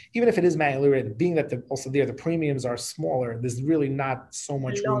 even if it is manually written, being that the premiums are smaller, there's really not so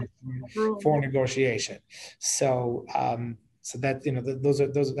much room for negotiation. So that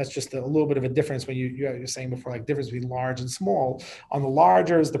that's just a little bit of a difference when you're saying before, difference between large and small. On the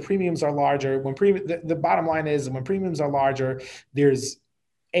largers, the premiums are larger. The bottom line is, when premiums are larger, there's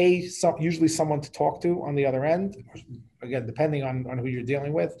usually someone to talk to on the other end. Again, depending on who you're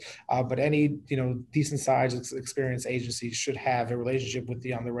dealing with, but any decent sized experienced agency should have a relationship with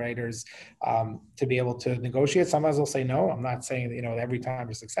the underwriters to be able to negotiate. Sometimes they'll say no. I'm not saying that every time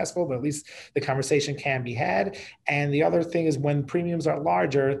you're successful, but at least the conversation can be had. And the other thing is, when premiums are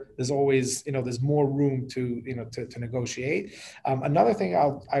larger, there's always there's more room to to negotiate. Another thing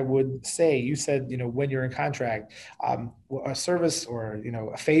I would say, you said when you're in contract, a service or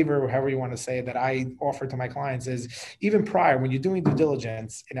a favor, or however you want to say it, that I offer to my clients is, even prior, when you're doing due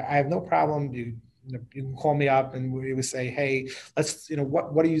diligence, I have no problem. You can call me up and we would say, hey, let's,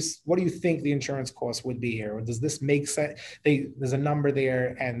 what do you think the insurance cost would be here? Or does this make sense? There's a number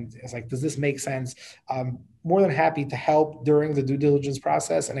there, and it's like, does this make sense? More than happy to help during the due diligence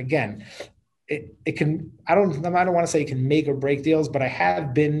process. And again, it can, I don't want to say it can make or break deals, but I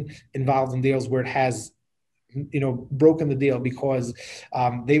have been involved in deals where it has broken the deal because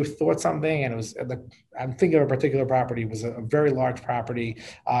they thought something, and it was I'm thinking of a particular property. It was a very large property.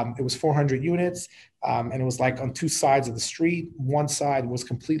 It was 400 units, and it was on two sides of the street. One side was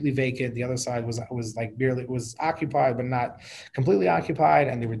completely vacant. The other side was barely, it was occupied, but not completely occupied.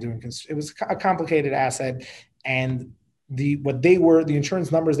 And they were doing, it was a complicated asset. And the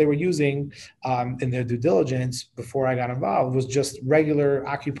insurance numbers they were using in their due diligence before I got involved was just regular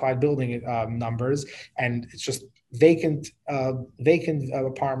occupied building numbers. And it's just, vacant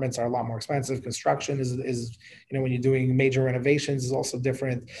apartments are a lot more expensive. Construction is when you're doing major renovations is also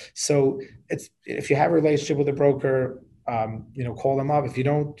different. So if you have a relationship with a broker, call them up. If you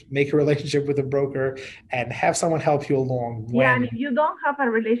don't, make a relationship with a broker and have someone help you along. And if you don't have a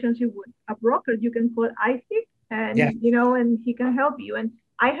relationship with a broker, you can call Isaac and, and he can help you. And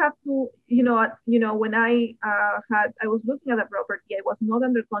I have to, when I was looking at a property, I was not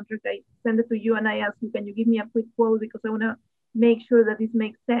under contract. I sent it to you and I asked you, can you give me a quick quote because I want to make sure that this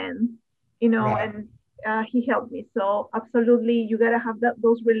makes sense, right. And he helped me. So absolutely, you got to have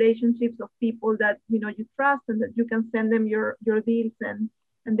those relationships of people that, you trust and that you can send them your deals and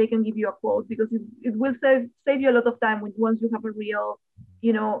they can give you a quote because it will save you a lot of time once you have a real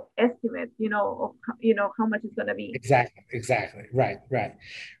estimate, of how much it's going to be. Exactly. Right.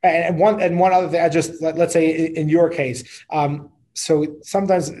 And one other thing, let's say in your case, so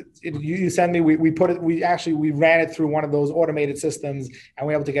sometimes you send me, we ran it through one of those automated systems and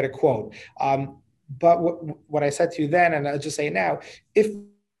we're able to get a quote. But what I said to you then, and I'll just say now,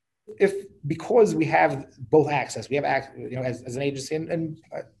 because we have both access, we have access, as an agency, and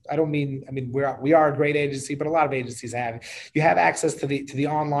we are a great agency, but a lot of agencies you have access to the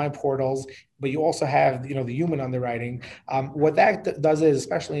online portals, but you also have the human underwriting. What that does is,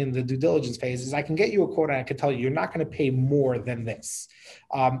 especially in the due diligence phase, is I can get you a quote and I can tell you you're not going to pay more than this.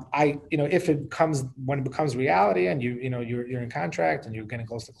 If when it becomes reality and you're in contract and you're getting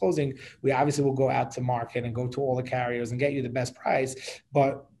close to closing, we obviously will go out to market and go to all the carriers and get you the best price.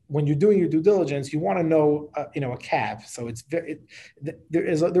 But when you're doing your due diligence, you want to know, a cap. So there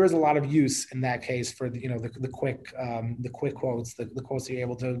is a lot of use in that case for the quick quotes, the quotes you're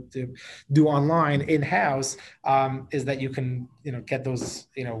able to do online in-house, is that you can get those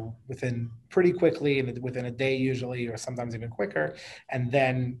within pretty quickly and within a day usually, or sometimes even quicker, and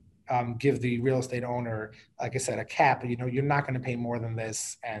then give the real estate owner, like I said, a cap. You're not going to pay more than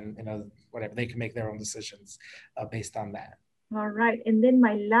this, and whatever, they can make their own decisions based on that. All right. And then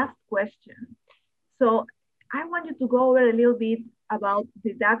my last question. So I want you to go over a little bit about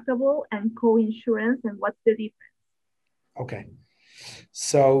deductible and co-insurance and what's the difference. Okay.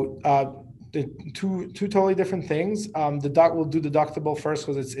 So the two totally different things. We'll do deductible first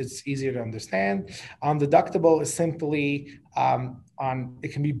because it's easier to understand. Deductible is simply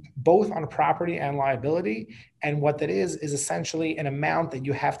it can be both on property and liability. And what that is essentially an amount that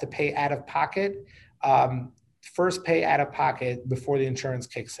you have to pay out of pocket. First pay out of pocket before the insurance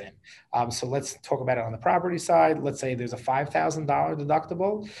kicks in. So let's talk about it on the property side. Let's say there's a $5,000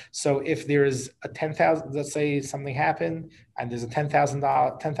 deductible. So if there's a $10,000, let's say something happened and there's a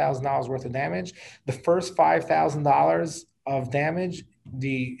 $10,000 worth of damage, the first $5,000 of damage,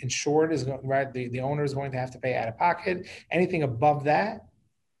 the insured is going, right? The owner is going to have to pay out of pocket. Anything above that,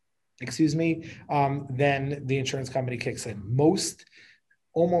 then the insurance company kicks in.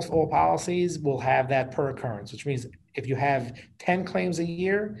 Almost all policies will have that per occurrence, which means if you have 10 claims a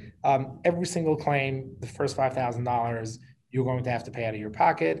year, every single claim, the first $5,000, you're going to have to pay out of your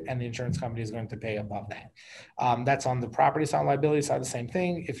pocket, and the insurance company is going to pay above that. That's on the property side, liability side, the same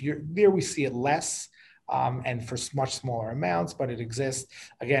thing. If you're there, we see it less. And for much smaller amounts, but it exists.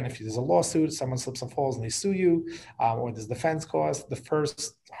 Again, if there's a lawsuit, someone slips and falls and they sue you, or there's defense costs, the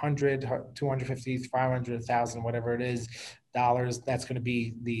first 100, 250, 500, 1,000, whatever it is, dollars, that's going to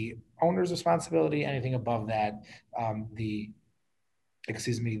be the owner's responsibility. Anything above that, the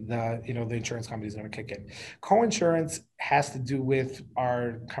insurance company is going to kick in. Co-insurance has to do with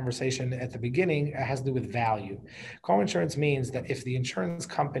our conversation at the beginning. It has to do with value. Co-insurance means that if the insurance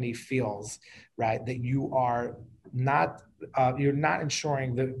company feels, right, that you are not, you're not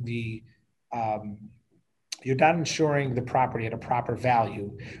insuring you're not insuring the property at a proper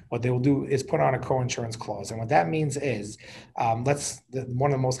value, what they will do is put on a co-insurance clause. And what that means is, one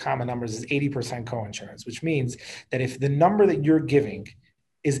of the most common numbers is 80% co-insurance, which means that if the number that you're giving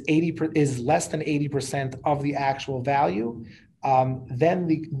is less than 80% of the actual value, then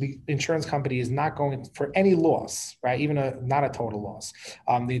the insurance company is not going for any loss, right? Even not a total loss.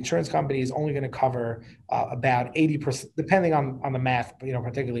 The insurance company is only going to cover about 80%, depending on the math,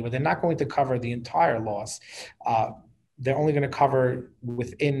 particularly, but they're not going to cover the entire loss. They're only going to cover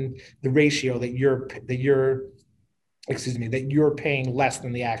within the ratio that you're paying less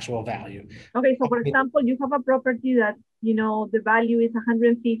than the actual value. Okay, so for example, you have a property that the value is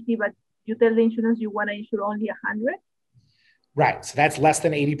 150, but you tell the insurance you want to insure only 100. Right. So that's less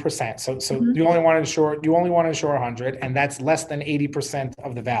than 80%. So mm-hmm. you only want to insure 100, and that's less than 80%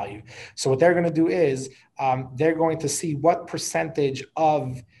 of the value. So what they're going to do is they're going to see what percentage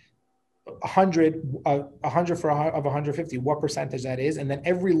of 100 of 150, what percentage that is. And then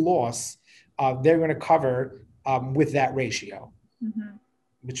every loss, they're going to cover with that ratio,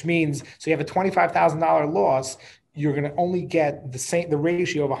 which means, so you have a $25,000 loss, you're going to only get the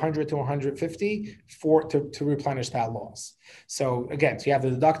ratio of 100 to 150 to replenish that loss. So again, so you have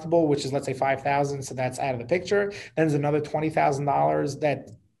the deductible, which is, let's say, $5,000. So that's out of the picture. Then there's another $20,000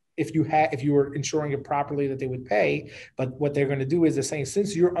 that if you were insuring it properly, that they would pay. But what they're going to do is they're saying,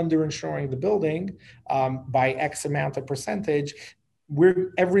 since you're underinsuring the building by X amount of percentage,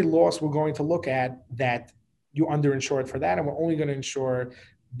 every loss we're going to look at that you underinsured for that, and we're only going to insure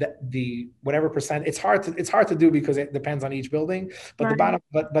the whatever percent. It's hard to do because it depends on each building. But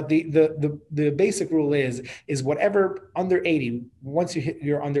the basic rule is whatever under 80. Once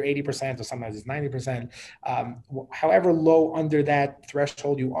you're under 80%, or sometimes it's 90%. However low under that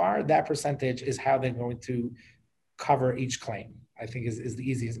threshold you are, that percentage is how they're going to cover each claim. I think is the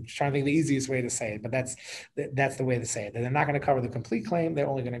easiest. I'm trying to think of the easiest way to say it, but that's the way to say it. They're not going to cover the complete claim. They're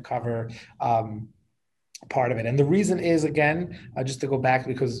only going to cover part of it. And the reason is, again, just to go back,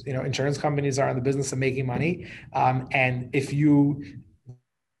 because insurance companies are in the business of making money, and if you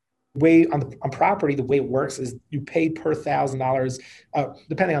way on property, the way it works is you pay per $1,000,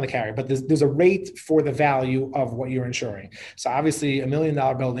 depending on the carrier, but there's a rate for the value of what you're insuring. So obviously $1 million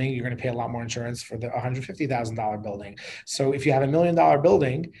building, you're going to pay a lot more insurance for the $150,000 building. So if you have $1 million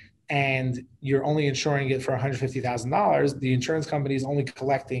building and you're only insuring it for $150,000, the insurance company is only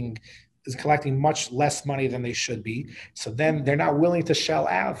collecting much less money than they should be. So then they're not willing to shell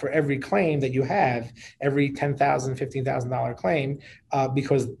out for every claim that you have, every $10,000, $15,000 claim,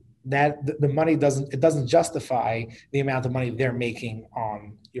 because that the money doesn't justify the amount of money they're making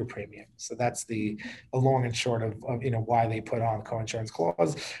on your premium. So that's the long and short of why they put on coinsurance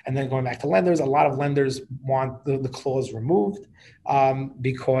clause. And then going back to lenders, a lot of lenders want the clause removed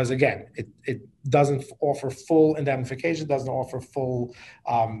because, again, it doesn't offer full indemnification, doesn't offer full,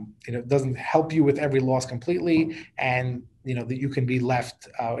 doesn't help you with every loss completely, and that you can be left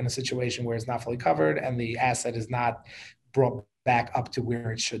in a situation where it's not fully covered and the asset is not brought back up to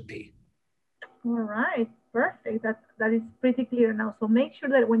where it should be. All right, perfect. That is pretty clear now. So make sure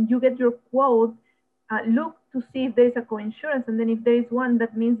that when you get your quote, look to see if there's a coinsurance, and then if there is one,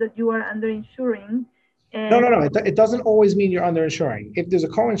 that means that you are underinsuring. No. It doesn't always mean you're underinsuring. If there's a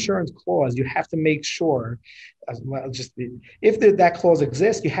coinsurance clause, you have to make sure, if that clause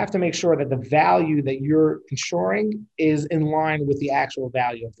exists, you have to make sure that the value that you're insuring is in line with the actual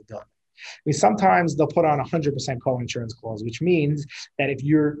value of the building. I mean, sometimes they'll put on 100% co-insurance clause, which means that if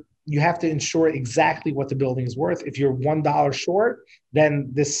you have to insure exactly what the building is worth. If you're $1 short,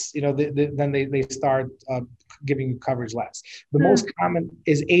 then then they start giving you coverage less. The most common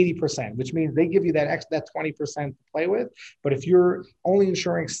is 80%, which means they give you that 20% to play with. But if you're only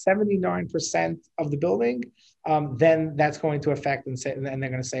insuring 79% of the building, then that's going to affect and they're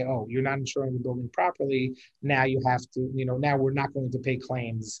going to say, oh, you're not insuring the building properly. Now you have to, now we're not going to pay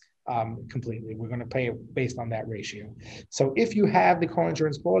claims completely. We're going to pay it based on that ratio. So if you have the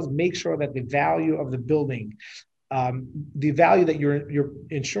coinsurance clause, make sure that the value of the building, the value that you're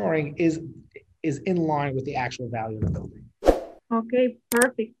insuring is in line with the actual value of the building. Okay,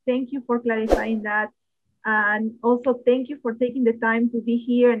 perfect. Thank you for clarifying that. And also thank you for taking the time to be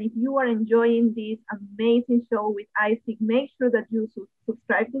here. And if you are enjoying this amazing show with Isaac, make sure that you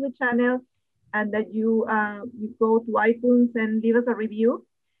subscribe to the channel and that you go to iTunes and leave us a review.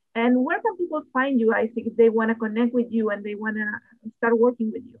 And where can people find you, Isaac, if they want to connect with you and they want to start working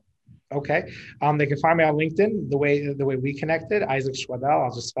with you? Okay. They can find me on LinkedIn, the way we connected, Isaac Schwadel.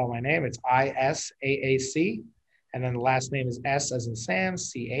 I'll just spell my name. It's ISAAC. And then the last name is S as in Sam,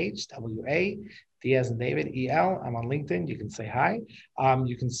 CHWA, D as in David, EL. I'm on LinkedIn. You can say hi.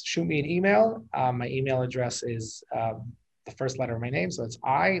 You can shoot me an email. My email address is the first letter of my name. So it's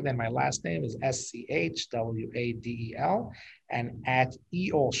I, then my last name is SCHWADEL, and at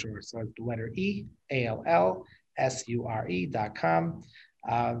eAllsure. So it's the letter E, ALLSURE.com.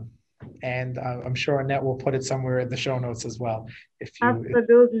 And I'm sure Annette will put it somewhere in the show notes as well.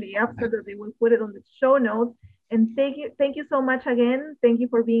 Absolutely. We'll put it on the show notes. And thank you so much again. Thank you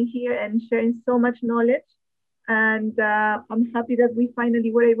for being here and sharing so much knowledge. And I'm happy that we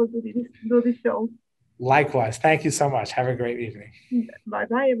finally were able to do this show. Likewise. Thank you so much. Have a great evening.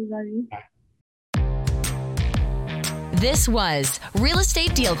 Bye-bye, everybody. Bye. This was Real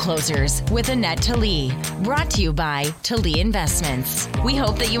Estate Deal Closers with Annette Talley, brought to you by Talley Investments. We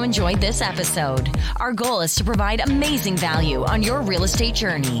hope that you enjoyed this episode. Our goal is to provide amazing value on your real estate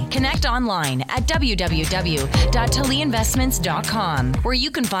journey. Connect online at www.talleyinvestments.com, where you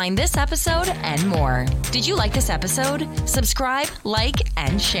can find this episode and more. Did you like this episode? Subscribe, like,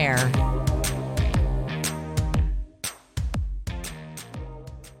 and share.